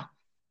 yeah.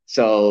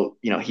 So,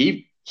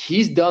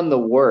 he's done the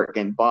work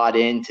and bought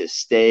in to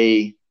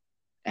stay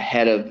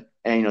ahead of,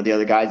 the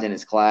other guys in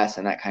his class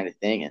and that kind of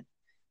thing. And,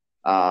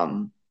 I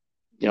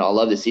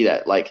love to see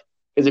that. Like,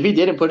 because if he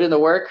didn't put in the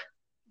work,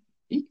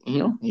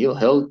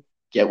 he'll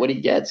get what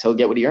he gets. He'll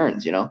get what he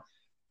earns,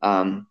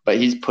 but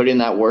he's put in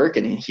that work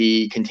and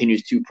he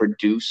continues to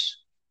produce.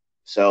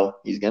 So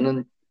he's going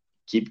to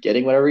keep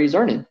getting whatever he's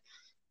earning.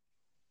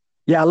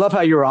 Yeah, I love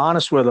how you're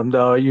honest with him,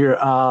 though.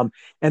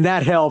 And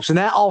that helps, and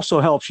that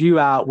also helps you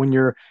out when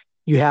you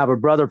have a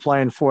brother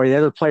playing for you. The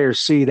other players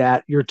see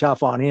that you're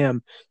tough on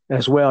him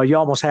as well. You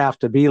almost have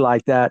to be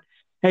like that.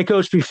 Hey,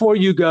 Coach, before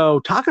you go,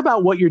 talk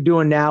about what you're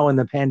doing now in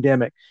the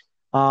pandemic.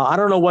 I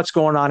don't know what's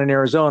going on in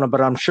Arizona, but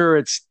I'm sure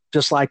it's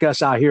just like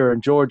us out here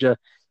in Georgia.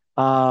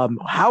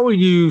 How are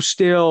you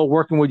still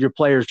working with your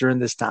players during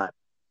this time?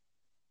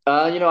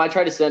 I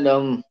try to send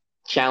them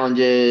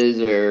challenges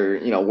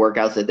or,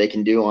 workouts that they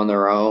can do on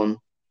their own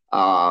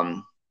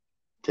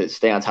to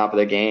stay on top of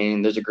their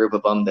game. There's a group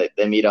of them that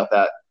they meet up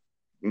at,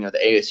 the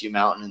ASU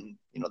mountain,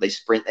 and, they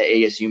sprint the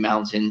ASU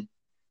mountain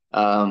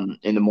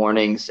in the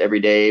mornings every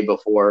day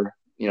before,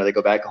 they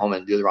go back home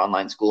and do their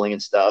online schooling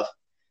and stuff.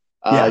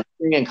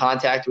 Being in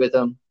contact with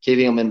them,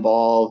 keeping them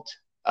involved,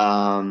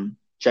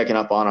 checking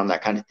up on them,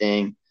 that kind of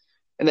thing.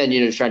 And then,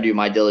 just trying to do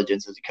my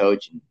diligence as a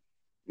coach and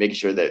making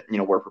sure that,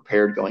 we're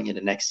prepared going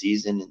into next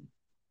season and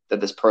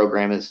that this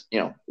program is,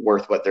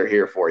 worth what they're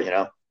here for,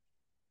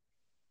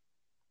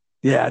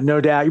 Yeah,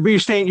 no doubt. But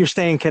you're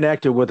staying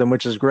connected with them,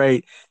 which is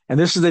great. And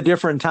this is a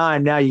different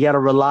time now. You got to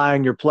rely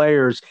on your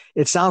players.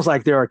 It sounds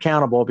like they're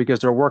accountable because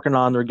they're working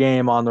on their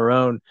game on their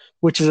own,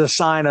 which is a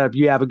sign of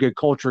you have a good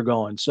culture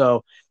going.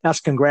 So that's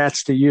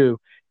congrats to you,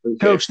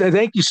 Coach.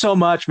 Thank you so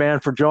much, man,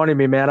 for joining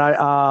me,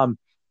 man.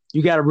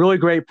 You got a really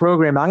great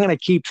program. I'm going to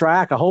keep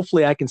track.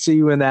 Hopefully, I can see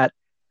you in that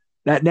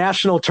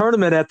national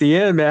tournament at the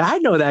end, man. I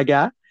know that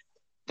guy.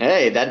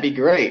 Hey, that'd be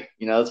great.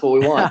 That's what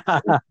we want.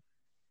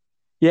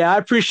 Yeah, I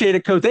appreciate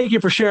it, Coach. Thank you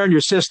for sharing your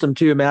system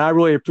too, man. I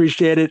really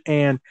appreciate it,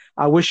 and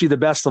I wish you the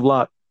best of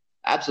luck.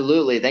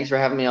 Absolutely. Thanks for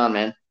having me on,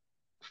 man.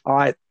 All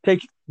right.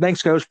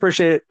 Thanks, Coach.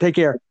 Appreciate it. Take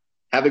care.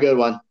 Have a good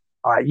one.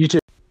 All right, you too.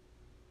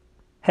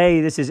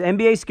 Hey, this is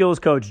NBA skills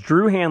coach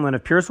Drew Hanlon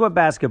of Pure Sweat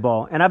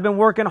Basketball, and I've been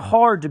working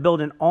hard to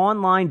build an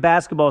online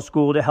basketball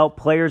school to help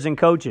players and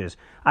coaches.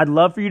 I'd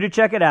love for you to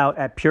check it out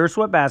at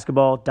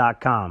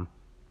puresweatbasketball.com.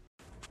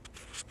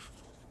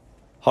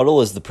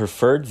 Hudl is the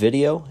preferred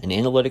video and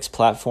analytics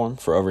platform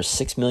for over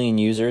 6 million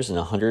users and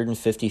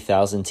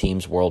 150,000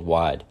 teams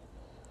worldwide.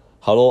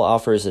 Hudl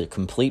offers a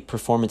complete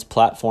performance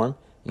platform,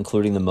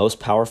 including the most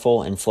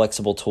powerful and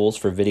flexible tools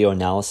for video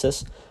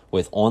analysis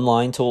with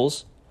online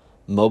tools,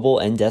 mobile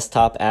and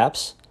desktop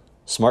apps,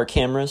 smart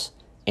cameras,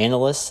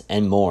 analysts,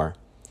 and more.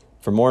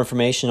 For more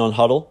information on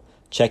Hudl,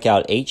 check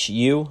out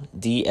hudl.com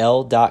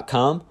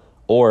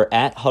or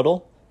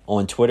 @Hudl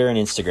on Twitter and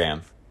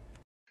Instagram.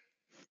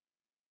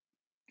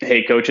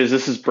 Hey, coaches,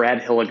 this is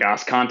Brad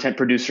Hilligoss, content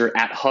producer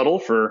at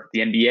Hudl for the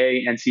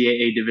NBA,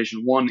 NCAA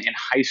Division I, and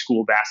high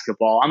school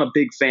basketball. I'm a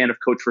big fan of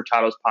Coach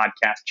Furtado's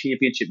podcast,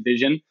 Championship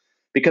Vision,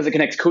 because it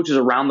connects coaches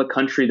around the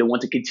country that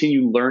want to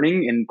continue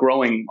learning and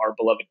growing our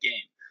beloved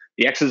game.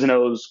 The X's and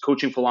O's,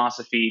 coaching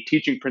philosophy,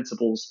 teaching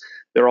principles,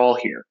 they're all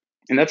here.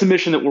 And that's a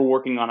mission that we're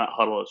working on at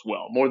Hudl as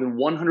well. More than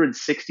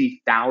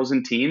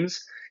 160,000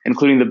 teams,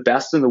 including the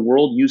best in the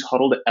world, use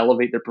Hudl to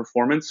elevate their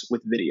performance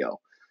with video.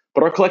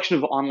 But our collection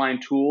of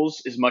online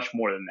tools is much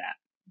more than that.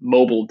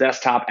 Mobile,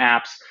 desktop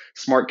apps,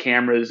 smart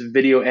cameras,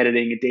 video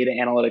editing, data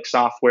analytics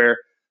software,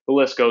 the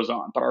list goes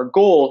on. But our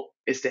goal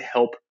is to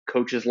help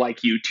coaches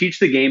like you teach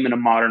the game in a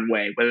modern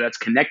way, whether that's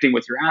connecting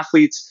with your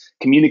athletes,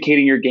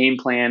 communicating your game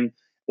plan,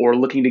 or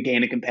looking to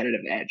gain a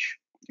competitive edge.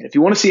 And if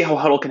you want to see how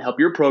Hudl can help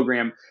your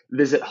program,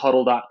 visit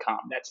hudl.com.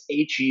 That's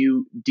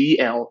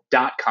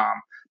HUDL.com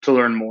to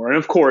learn more. And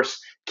of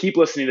course, keep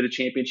listening to the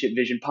Championship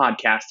Vision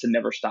podcast to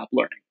never stop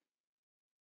learning.